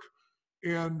work,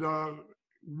 and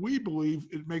we believe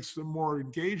it makes them more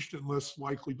engaged and less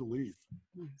likely to leave.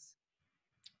 Yes.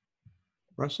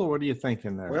 Russell, what are you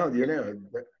thinking there? Well,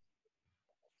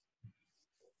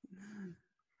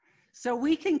 So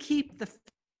we can keep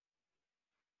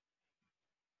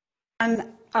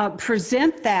and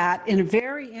present that in a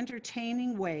very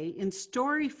entertaining way in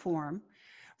story form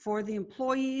for the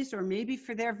employees, or maybe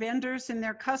for their vendors and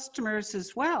their customers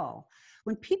as well.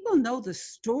 When people know the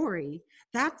story,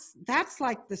 that's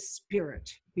like the spirit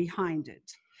behind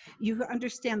it. You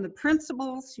understand the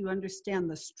principles, you understand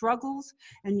the struggles,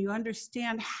 and you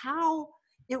understand how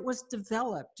it was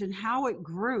developed and how it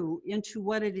grew into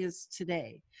what it is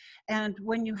today. And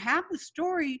when you have the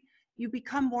story, you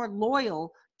become more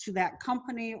loyal to that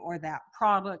company or that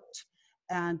product.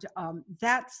 And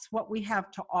that's what we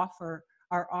have to offer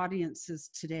our audiences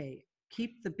today.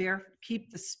 Keep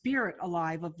the spirit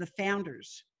alive of the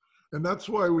founders. And that's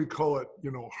why we call it,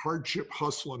 hardship,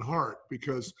 hustle, and heart,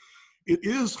 because it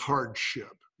is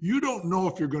hardship. You don't know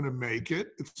if you're going to make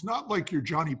it. It's not like you're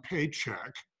Johnny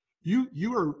Paycheck.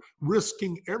 You are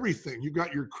risking everything. You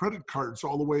got your credit cards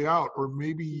all the way out, or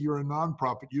maybe you're a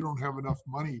nonprofit. You don't have enough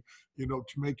money, to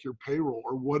make your payroll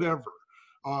or whatever.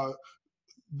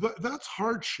 That's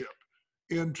hardship.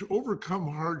 And to overcome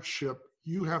hardship,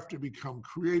 you have to become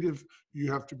creative.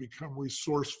 You have to become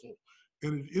resourceful.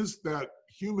 And it is that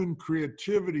human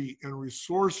creativity and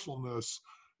resourcefulness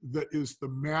that is the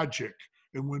magic.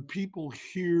 And when people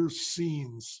hear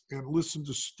scenes and listen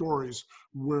to stories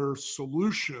where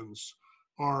solutions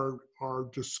are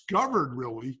discovered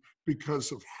really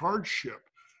because of hardship,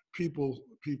 people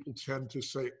tend to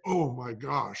say, oh my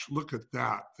gosh, look at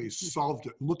that. They solved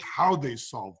it. Look how they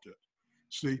solved it.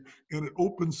 See, and it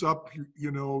opens up,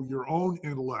 your own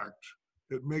intellect.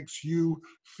 It makes you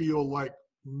feel like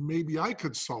maybe I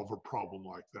could solve a problem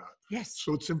like that. Yes.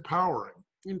 So it's empowering.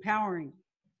 Empowering.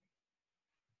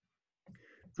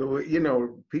 So,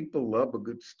 people love a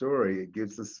good story. It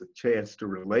gives us a chance to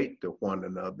relate to one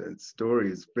another, and story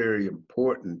is very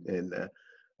important.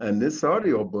 And this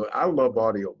audiobook, I love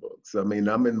audiobooks. I mean,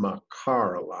 I'm in my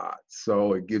car a lot,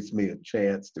 so it gives me a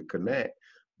chance to connect.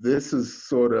 This is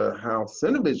sort of how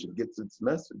Cinevision gets its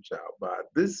message out, by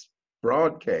this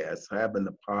broadcast, having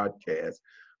a podcast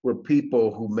where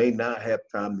people who may not have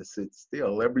time to sit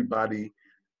still, everybody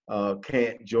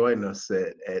can't join us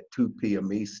at 2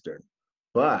 p.m. Eastern.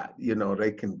 But,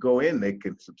 they can go in, they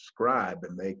can subscribe,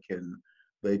 and they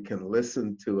can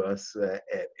listen to us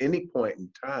at any point in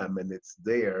time, and it's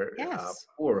there Yes.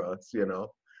 for us,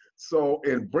 So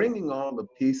in bringing all the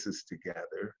pieces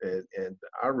together, and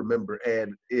I remember Ed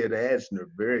Asner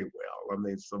very well. I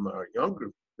mean, some of our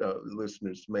younger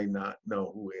listeners may not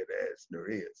know who Ed Asner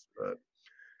is, but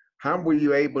how were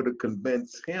you able to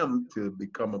convince him to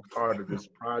become a part of this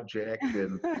project,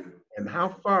 and how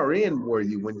far in were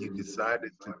you when you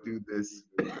decided to do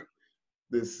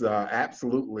this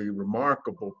absolutely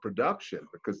remarkable production?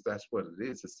 Because that's what it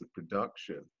is. It's a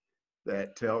production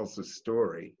that tells a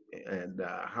story. And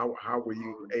how were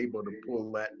you able to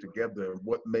pull that together? And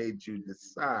what made you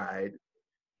decide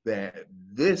that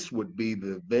this would be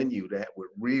the venue that would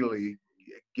really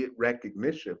get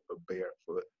recognition for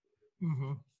Barefoot?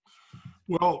 Mm-hmm.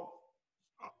 Well,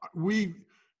 we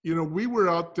were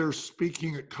out there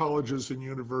speaking at colleges and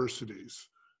universities,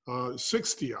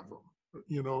 60 of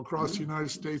them, across the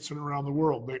United States and around the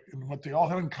world. And what they all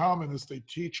have in common is they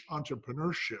teach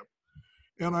entrepreneurship.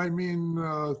 And I mean,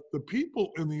 the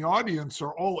people in the audience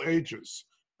are all ages.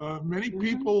 Many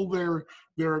people, they're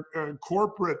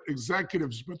corporate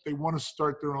executives, but they want to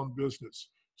start their own business.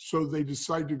 So they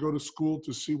decide to go to school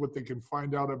to see what they can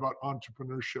find out about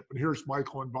entrepreneurship. And here's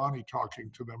Michael and Bonnie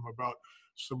talking to them about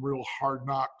some real hard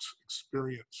knocks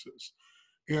experiences.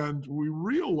 And we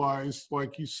realized,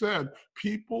 like you said,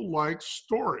 people like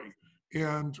story.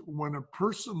 And when a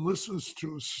person listens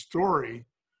to a story,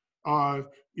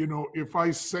 if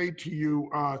I say to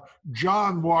you,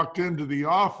 John walked into the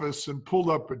office and pulled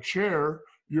up a chair,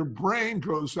 your brain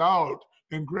goes out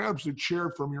and grabs a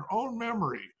chair from your own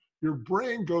memory. Your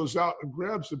brain goes out and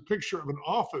grabs a picture of an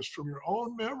office from your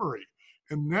own memory.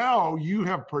 And now you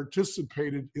have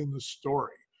participated in the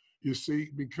story, you see,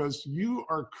 because you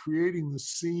are creating the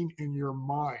scene in your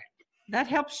mind. That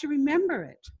helps you remember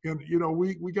it. And,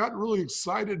 we got really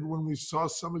excited when we saw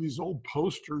some of these old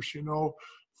posters,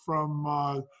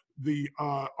 from the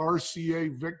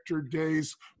RCA Victor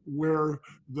days, where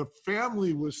the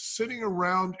family was sitting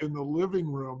around in the living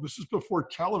room. This is before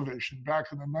television, back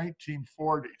in the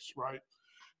 1940s, right?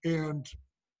 And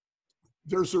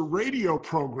there's a radio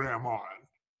program on,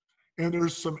 and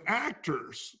there's some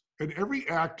actors, and every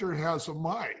actor has a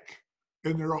mic,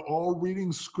 and they're all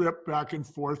reading script back and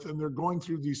forth, and they're going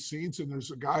through these scenes, and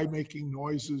there's a guy making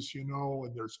noises, and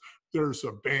there's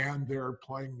a band there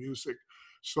playing music.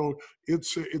 So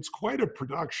it's quite a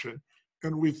production.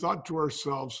 And we thought to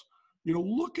ourselves,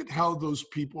 look at how those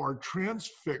people are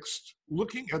transfixed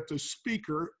looking at the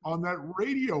speaker on that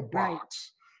radio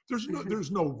box. Right.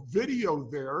 There's no video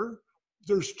there.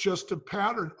 There's just a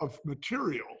pattern of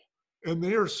material. And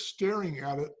they are staring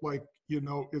at it like,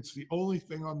 it's the only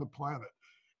thing on the planet.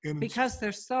 And because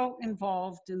they're so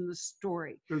involved in the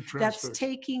story that's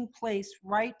taking place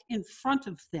right in front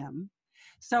of them.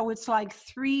 So it's like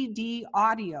 3D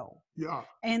audio. Yeah.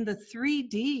 And the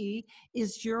 3D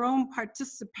is your own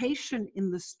participation in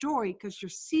the story because you're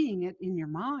seeing it in your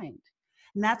mind.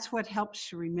 And that's what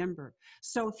helps you remember.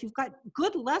 So if you've got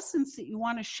good lessons that you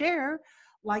want to share,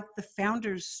 like the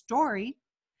founder's story,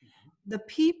 the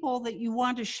people that you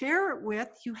want to share it with,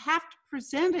 you have to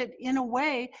present it in a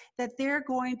way that they're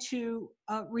going to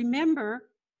remember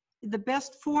the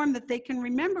best form that they can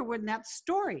remember when that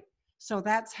story. So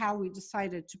that's how we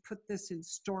decided to put this in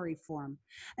story form.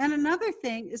 And another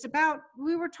thing is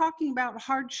we were talking about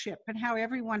hardship and how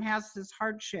everyone has this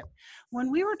hardship. When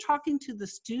we were talking to the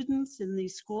students in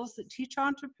these schools that teach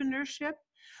entrepreneurship,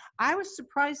 I was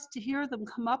surprised to hear them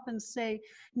come up and say,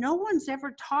 no one's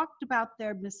ever talked about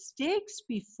their mistakes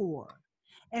before.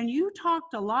 And you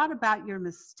talked a lot about your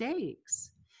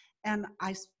mistakes. And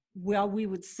we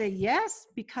would say yes,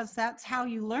 because that's how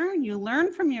you learn. You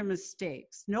learn from your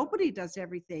mistakes. Nobody does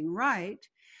everything right.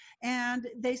 And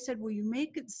they said, well, you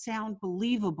make it sound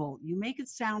believable. You make it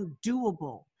sound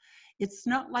doable. It's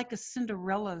not like a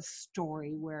Cinderella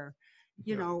story where,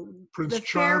 Prince the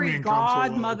Charming fairy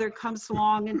godmother comes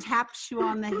along and taps you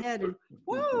on the head and,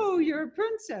 whoa, you're a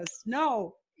princess.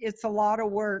 No, it's a lot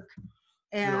of work.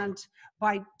 And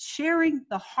by sharing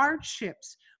the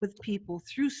hardships with people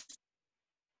through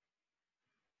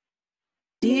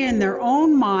in their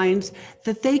own minds,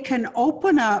 that they can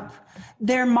open up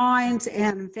their minds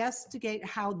and investigate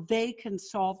how they can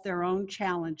solve their own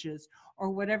challenges or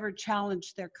whatever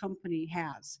challenge their company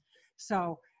has.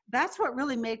 So that's what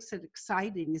really makes it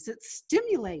exciting, is it's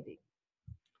stimulating.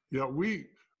 Yeah, we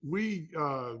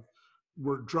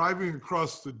were driving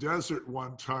across the desert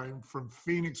one time from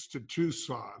Phoenix to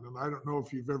Tucson, and I don't know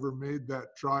if you've ever made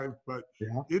that drive, but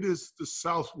it is the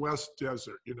Southwest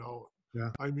desert, Yeah.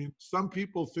 I mean, some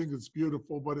people think it's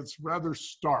beautiful, but it's rather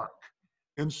stark.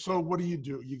 And so what do?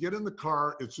 You get in the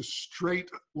car, it's a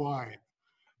straight line,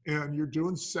 and you're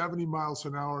doing 70 miles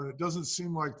an hour, and it doesn't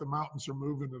seem like the mountains are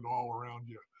moving at all around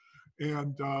you.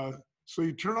 And so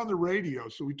you turn on the radio.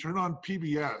 So we turn on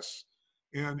PBS,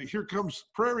 and here comes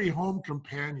Prairie Home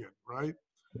Companion, right?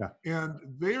 Yeah. And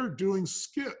they're doing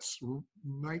skits,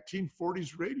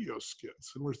 1940s radio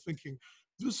skits. And we're thinking,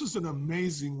 this is an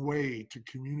amazing way to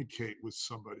communicate with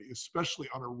somebody, especially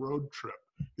on a road trip,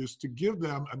 is to give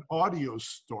them an audio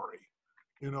story.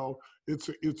 You know, it's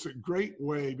a great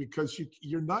way, because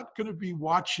you're not going to be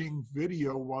watching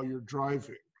video while you're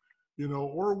driving, you know,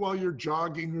 or while you're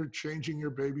jogging or changing your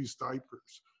baby's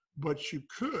diapers, but you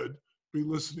could be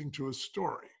listening to a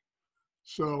story.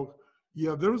 So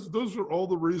yeah, those are all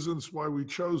the reasons why we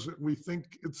chose it. We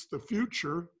think it's the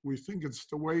future. We think it's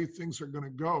the way things are going to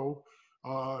go.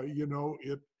 You know,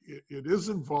 it is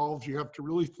involved. You have to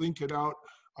really think it out.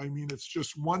 I mean, it's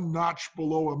just one notch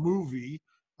below a movie.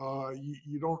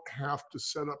 You don't have to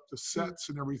set up the sets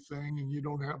and everything, and you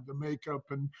don't have the makeup,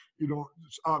 and you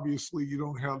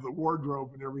don't have the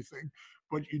wardrobe and everything,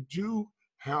 but you do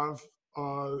have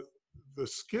the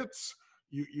skits.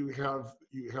 You have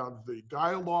the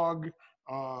dialogue.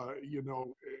 You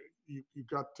know, you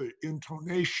got the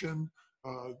intonation,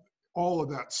 all of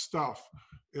that stuff.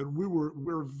 And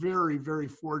we're very, very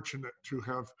fortunate to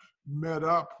have met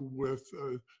up with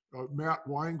Matt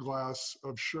Weinglass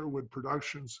of Sherwood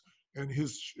Productions and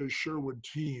his Sherwood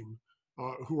team,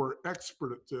 who are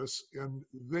expert at this, and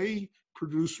they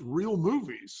produce real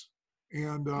movies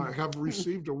and have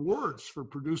received awards for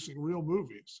producing real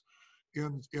movies.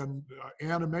 And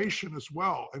animation as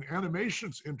well. And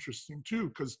animation's interesting too,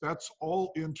 because that's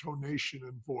all intonation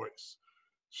and voice.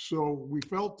 So we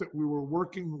felt that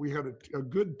we had a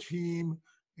good team,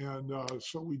 and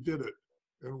so we did it.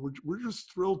 And we're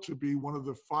just thrilled to be one of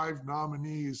the 5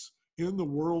 nominees in the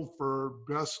world for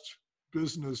Best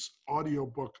Business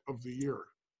Audiobook of the Year.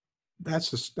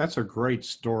 That's a great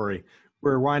story.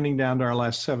 We're winding down to our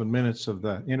last 7 minutes of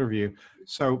the interview.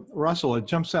 So Russell, it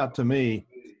jumps out to me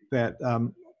that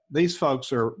these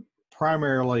folks are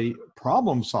primarily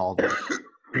problem solvers.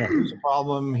 You know, here's a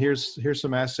problem, here's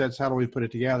some assets, how do we put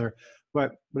it together?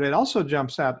 But it also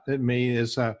jumps out at me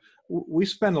is we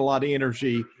spend a lot of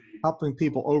energy helping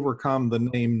people overcome the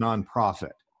name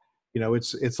nonprofit. You know,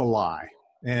 it's a lie.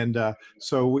 And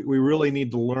so we really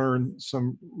need to learn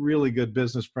some really good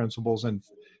business principles. And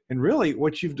really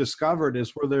what you've discovered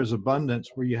is where there's abundance,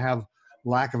 where you have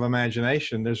lack of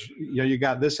imagination, there's, you know, you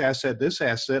got this asset,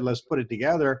 let's put it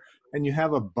together, and you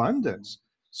have abundance.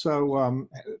 So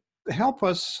help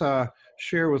us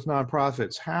share with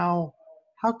nonprofits, how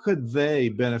could they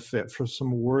benefit from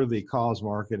some worthy cause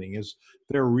marketing as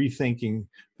they're rethinking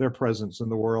their presence in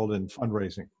the world and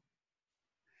fundraising?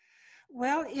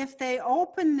 Well, if they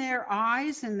open their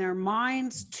eyes and their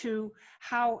minds to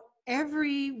how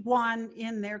everyone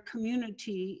in their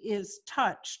community is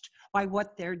touched by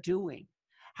what they're doing,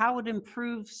 how it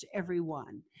improves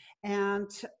everyone, and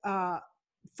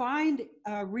find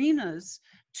arenas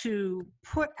to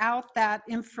put out that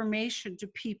information to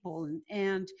people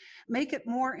and make it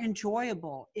more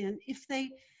enjoyable. And if they,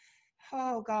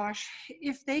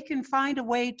 if they can find a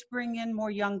way to bring in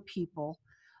more young people.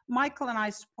 Michael and I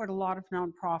support a lot of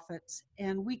nonprofits,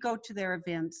 and we go to their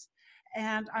events.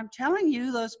 And I'm telling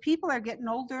you, those people are getting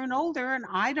older and older, and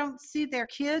I don't see their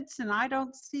kids and I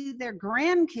don't see their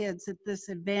grandkids at this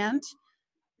event.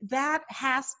 That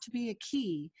has to be a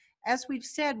key. As we've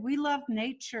said, we love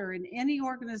nature, and any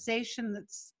organization that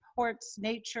supports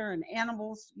nature and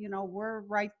animals, you know, we're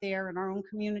right there in our own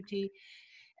community.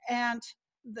 And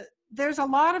there's a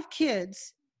lot of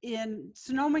kids in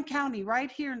Sonoma County,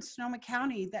 right here in Sonoma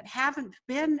County, that haven't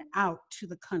been out to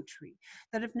the country,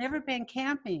 that have never been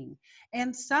camping,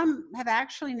 and some have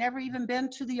actually never even been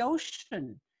to the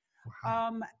ocean.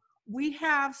 Wow. We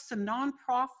have some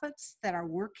nonprofits that are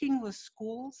working with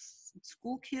school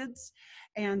kids,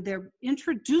 and they're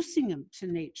introducing them to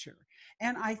nature.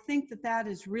 And I think that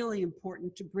is really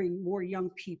important to bring more young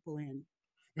people in.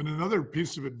 And another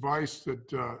piece of advice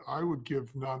that I would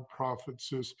give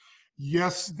nonprofits is,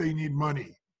 yes, they need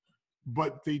money,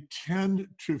 but they tend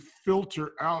to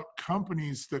filter out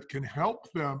companies that can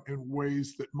help them in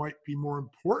ways that might be more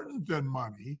important than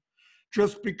money,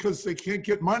 just because they can't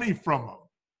get money from them.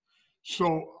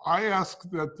 So I ask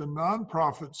that the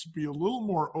nonprofits be a little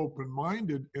more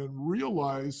open-minded and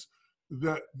realize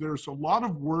that there's a lot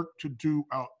of work to do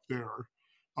out there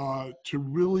to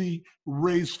really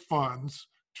raise funds,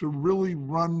 to really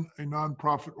run a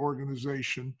nonprofit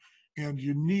organization, and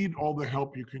you need all the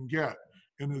help you can get.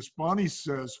 And as Bonnie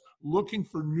says, looking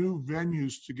for new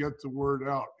venues to get the word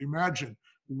out. Imagine,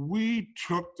 we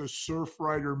took the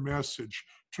Surfrider message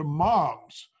to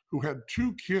moms who had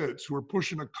 2 kids who were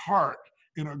pushing a cart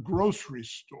in a grocery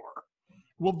store.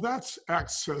 Well, that's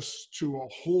access to a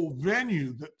whole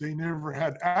venue that they never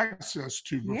had access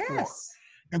to before. Yes.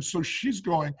 And so she's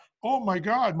going, oh my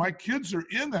God, my kids are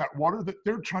in that water that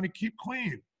they're trying to keep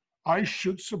clean. I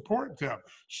should support them.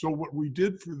 So what we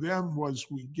did for them was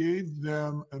we gave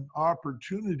them an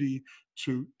opportunity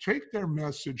to take their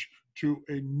message to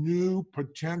a new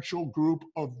potential group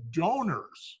of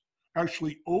donors,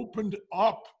 actually opened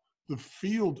up the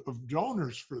field of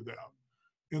donors for them.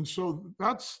 And so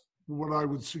that's what I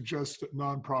would suggest that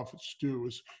nonprofits do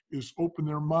is open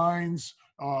their minds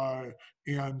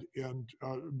and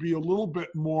be a little bit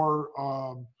more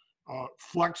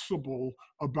flexible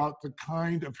about the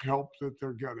kind of help that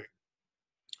they're getting.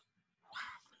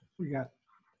 We got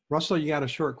Russell. You got a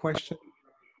short question?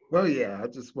 Well, yeah, I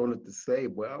just wanted to say,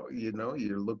 well, you know,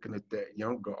 you're looking at that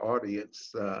younger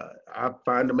audience. I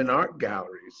find them in art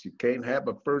galleries. You can't have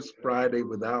a First Friday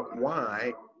without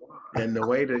wine. And the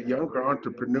way that younger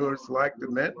entrepreneurs like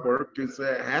to network is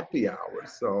at happy hour.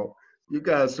 So you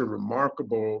guys are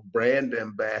remarkable brand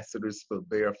ambassadors for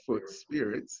Barefoot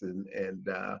Spirits. And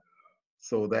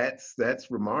so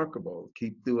that's remarkable.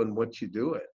 Keep doing what you're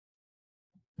doing.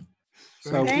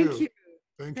 So Thank you.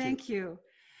 Thank you.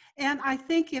 And I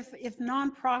think if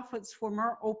nonprofits were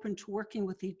more open to working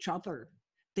with each other,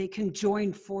 they can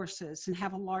join forces and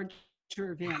have a larger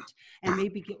event and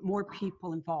maybe get more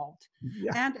people involved.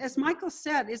 Yeah. And as Michael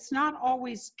said, it's not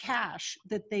always cash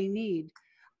that they need.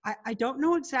 I don't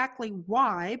know exactly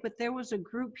why, but there was a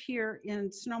group here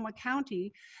in Sonoma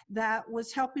County that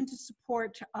was helping to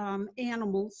support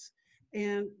animals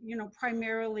and, you know,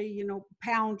 primarily, you know,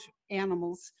 pound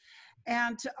animals.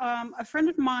 And a friend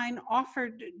of mine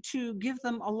offered to give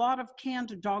them a lot of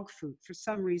canned dog food for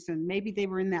some reason. Maybe they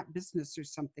were in that business or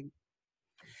something.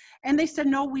 And they said,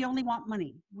 no, we only want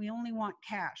money. We only want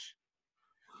cash.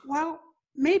 Well,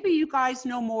 maybe you guys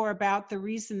know more about the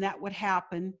reason that would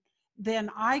happen than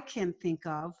I can think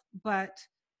of, but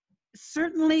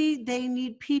certainly they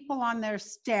need people on their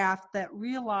staff that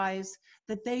realize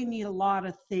that they need a lot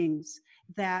of things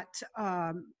that,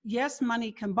 yes,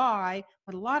 money can buy,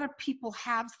 but a lot of people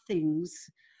have things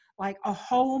like a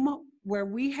home where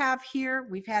we have here,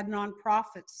 we've had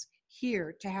nonprofits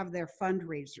here to have their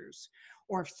fundraisers.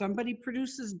 Or if somebody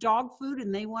produces dog food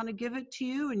and they want to give it to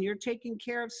you and you're taking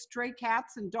care of stray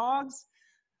cats and dogs,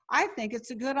 I think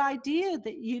it's a good idea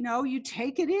that, you know, you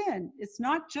take it in. It's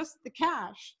not just the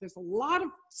cash. There's a lot of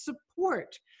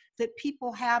support that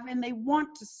people have and they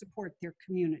want to support their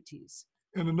communities.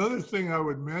 And another thing I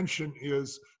would mention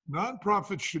is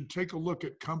nonprofits should take a look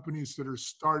at companies that are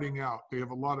starting out. They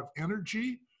have a lot of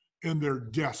energy and they're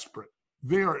desperate.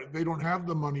 They don't have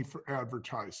the money for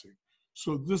advertising.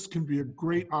 So this can be a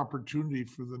great opportunity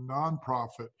for the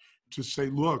nonprofit to say,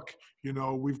 look, you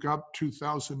know, we've got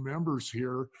 2,000 members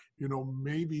here, you know,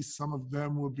 maybe some of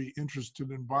them would be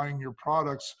interested in buying your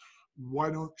products. Why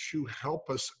don't you help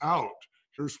us out?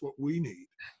 Here's what we need.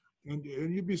 And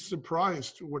you'd be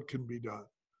surprised what can be done.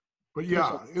 But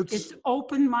yeah, it's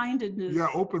open-mindedness. Yeah,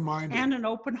 open-minded. And an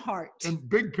open heart. And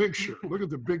big picture. Look at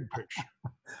the big picture.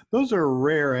 Those are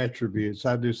rare attributes,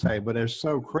 I do say, but they're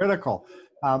so critical.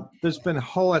 There's been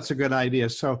that's a good idea.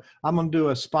 So I'm going to do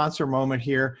a sponsor moment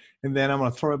here, and then I'm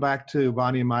going to throw it back to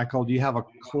Bonnie and Michael. Do you have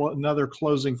another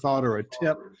closing thought or a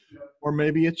tip or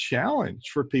maybe a challenge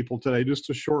for people today?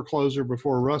 Just a short closer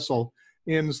before Russell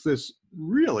ends this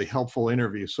really helpful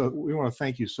interview. So we want to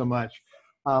thank you so much.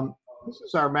 This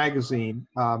is our magazine,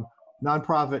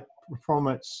 Nonprofit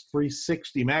Performance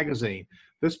 360 magazine.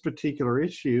 This particular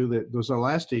issue that was our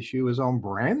last issue is on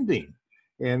branding.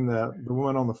 And the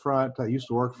woman on the front used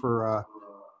to work for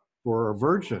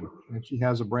Virgin, and she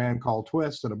has a brand called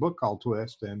Twist and a book called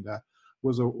Twist, and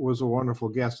was a wonderful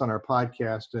guest on our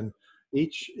podcast. And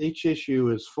each issue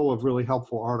is full of really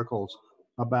helpful articles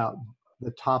about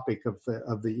the topic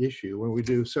of the issue. And we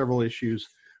do several issues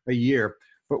a year,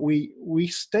 but we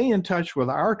stay in touch with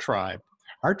our tribe.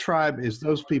 Our tribe is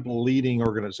those people leading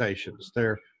organizations.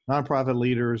 They're nonprofit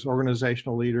leaders,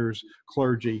 organizational leaders,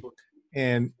 clergy.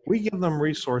 And we give them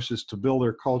resources to build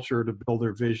their culture, to build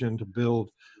their vision, to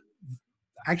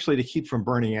keep from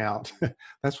burning out.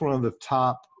 That's one of the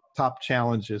top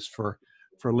challenges for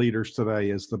leaders today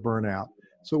is the burnout.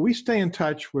 So we stay in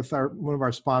touch with one of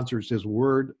our sponsors is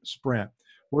WordSprint.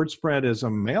 WordSprint is a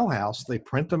mail house. They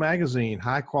print the magazine,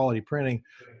 high quality printing,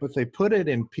 but they put it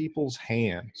in people's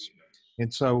hands.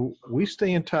 And so we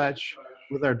stay in touch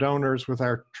with our donors, with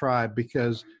our tribe,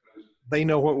 because they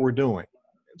know what we're doing.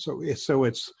 So it's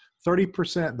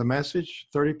 30% the message,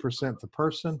 30% the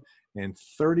person, and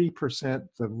 30%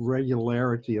 the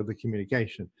regularity of the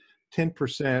communication.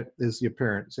 10% is the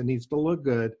appearance. It needs to look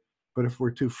good, but if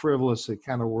we're too frivolous, it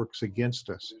kind of works against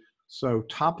us. So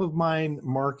top of mind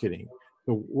marketing,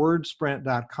 the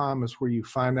wordsprint.com is where you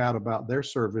find out about their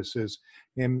services.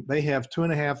 And they have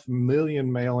 2.5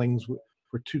 million mailings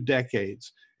for 2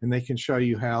 decades. And they can show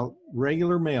you how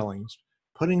regular mailings,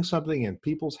 putting something in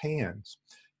people's hands,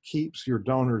 keeps your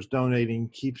donors donating,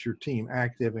 keeps your team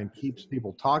active, and keeps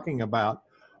people talking about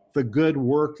the good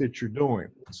work that you're doing.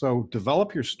 So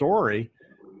develop your story,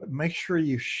 but make sure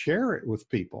you share it with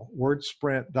people.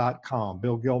 Wordsprint.com.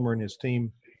 Bill Gilmer and his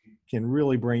team can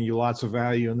really bring you lots of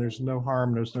value, and there's no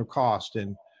harm, there's no cost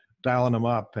in dialing them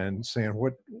up and saying,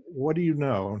 what do you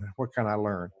know and what can I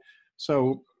learn?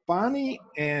 So Bonnie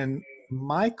and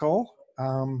Michael,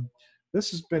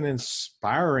 this has been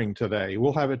inspiring today.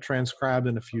 We'll have it transcribed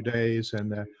in a few days,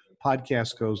 and the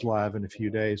podcast goes live in a few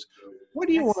days. What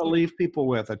do you want to leave people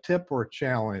with, a tip or a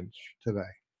challenge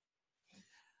today?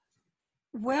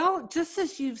 Well, just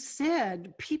as you've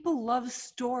said, people love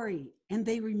story and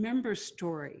they remember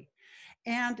story.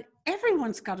 And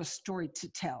everyone's got a story to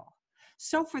tell.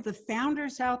 So for the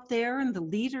founders out there and the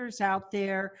leaders out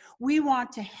there, we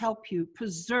want to help you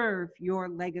preserve your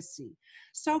legacy.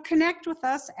 So connect with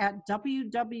us at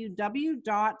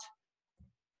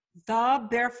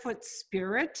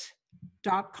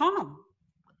www.thebarefootspirit.com.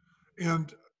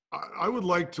 And I would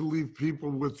like to leave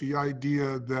people with the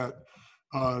idea that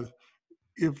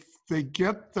if they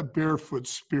get the Barefoot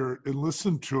Spirit and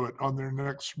listen to it on their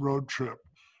next road trip,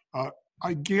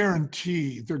 I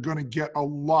guarantee they're going to get a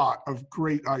lot of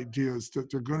great ideas that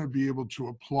they're going to be able to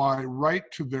apply right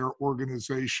to their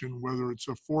organization, whether it's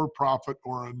a for-profit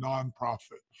or a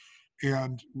nonprofit.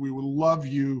 And we would love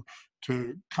you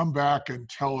to come back and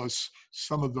tell us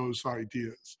some of those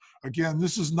ideas. Again,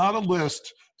 this is not a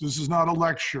list. This is not a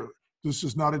lecture. This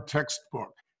is not a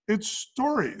textbook. It's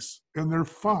stories, and they're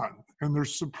fun, and they're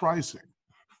surprising.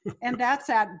 And that's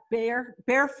at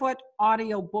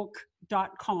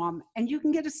barefootaudiobook.com, and you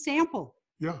can get a sample.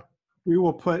 Yeah.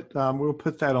 We'll put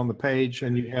that on the page,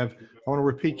 and you have, I want to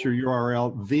repeat your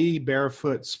URL,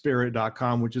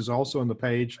 thebarefootspirit.com, which is also on the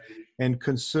page, and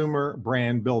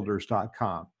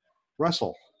consumerbrandbuilders.com.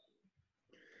 Russell.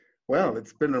 Well,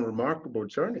 it's been a remarkable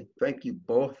journey. Thank you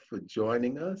both for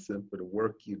joining us and for the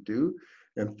work you do.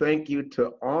 And thank you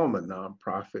to all the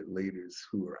nonprofit leaders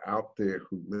who are out there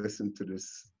who listen to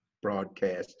this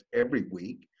broadcast every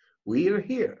week. We are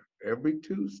here every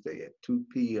Tuesday at 2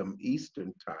 p.m.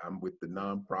 Eastern Time with the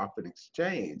Nonprofit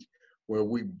Exchange, where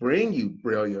we bring you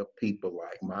brilliant people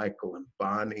like Michael and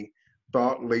Bonnie,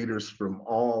 thought leaders from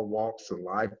all walks of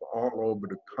life all over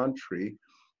the country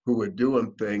who are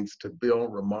doing things to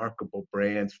build remarkable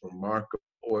brands, remarkable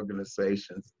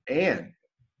organizations, and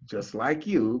just like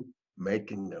you,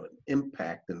 making an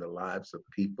impact in the lives of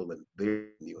people in their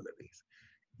communities.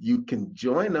 You can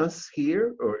join us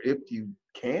here, or if you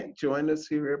can't join us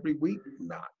here every week,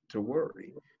 not to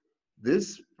worry.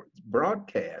 This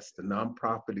broadcast, the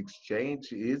Nonprofit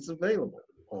Exchange, is available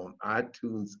on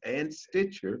iTunes and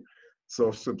Stitcher.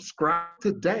 So subscribe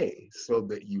today so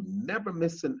that you never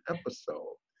miss an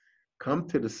episode. Come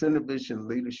to the CenterVision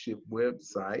Leadership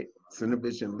website,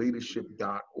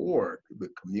 centervisionleadership.org, the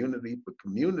community for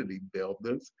community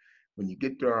builders. When you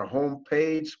get to our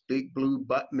homepage, big blue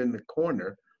button in the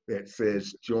corner that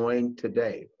says Join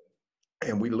Today.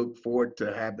 And we look forward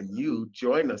to having you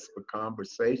join us for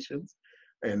conversations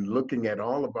and looking at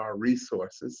all of our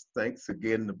resources. Thanks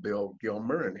again to Bill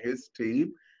Gilmer and his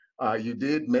team. You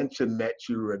did mention that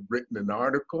you had written an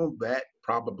article that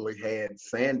probably had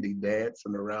Sandy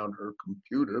dancing around her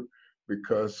computer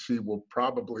because she will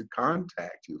probably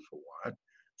contact you for one.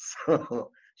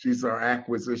 So she's our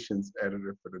acquisitions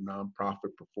editor for the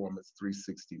Nonprofit Performance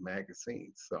 360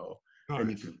 magazine. So,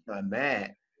 and you can find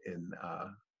that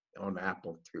on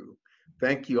Apple too.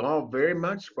 Thank you all very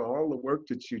much for all the work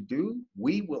that you do.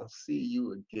 We will see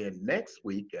you again next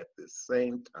week at the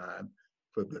same time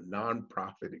for the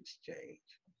Nonprofit Exchange.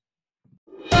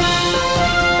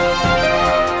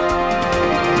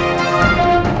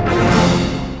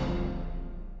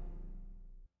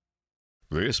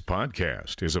 This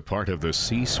podcast is a part of the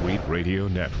C-Suite Radio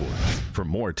Network. For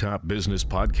more top business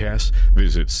podcasts,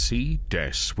 visit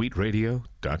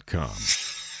c-suiteradio.com.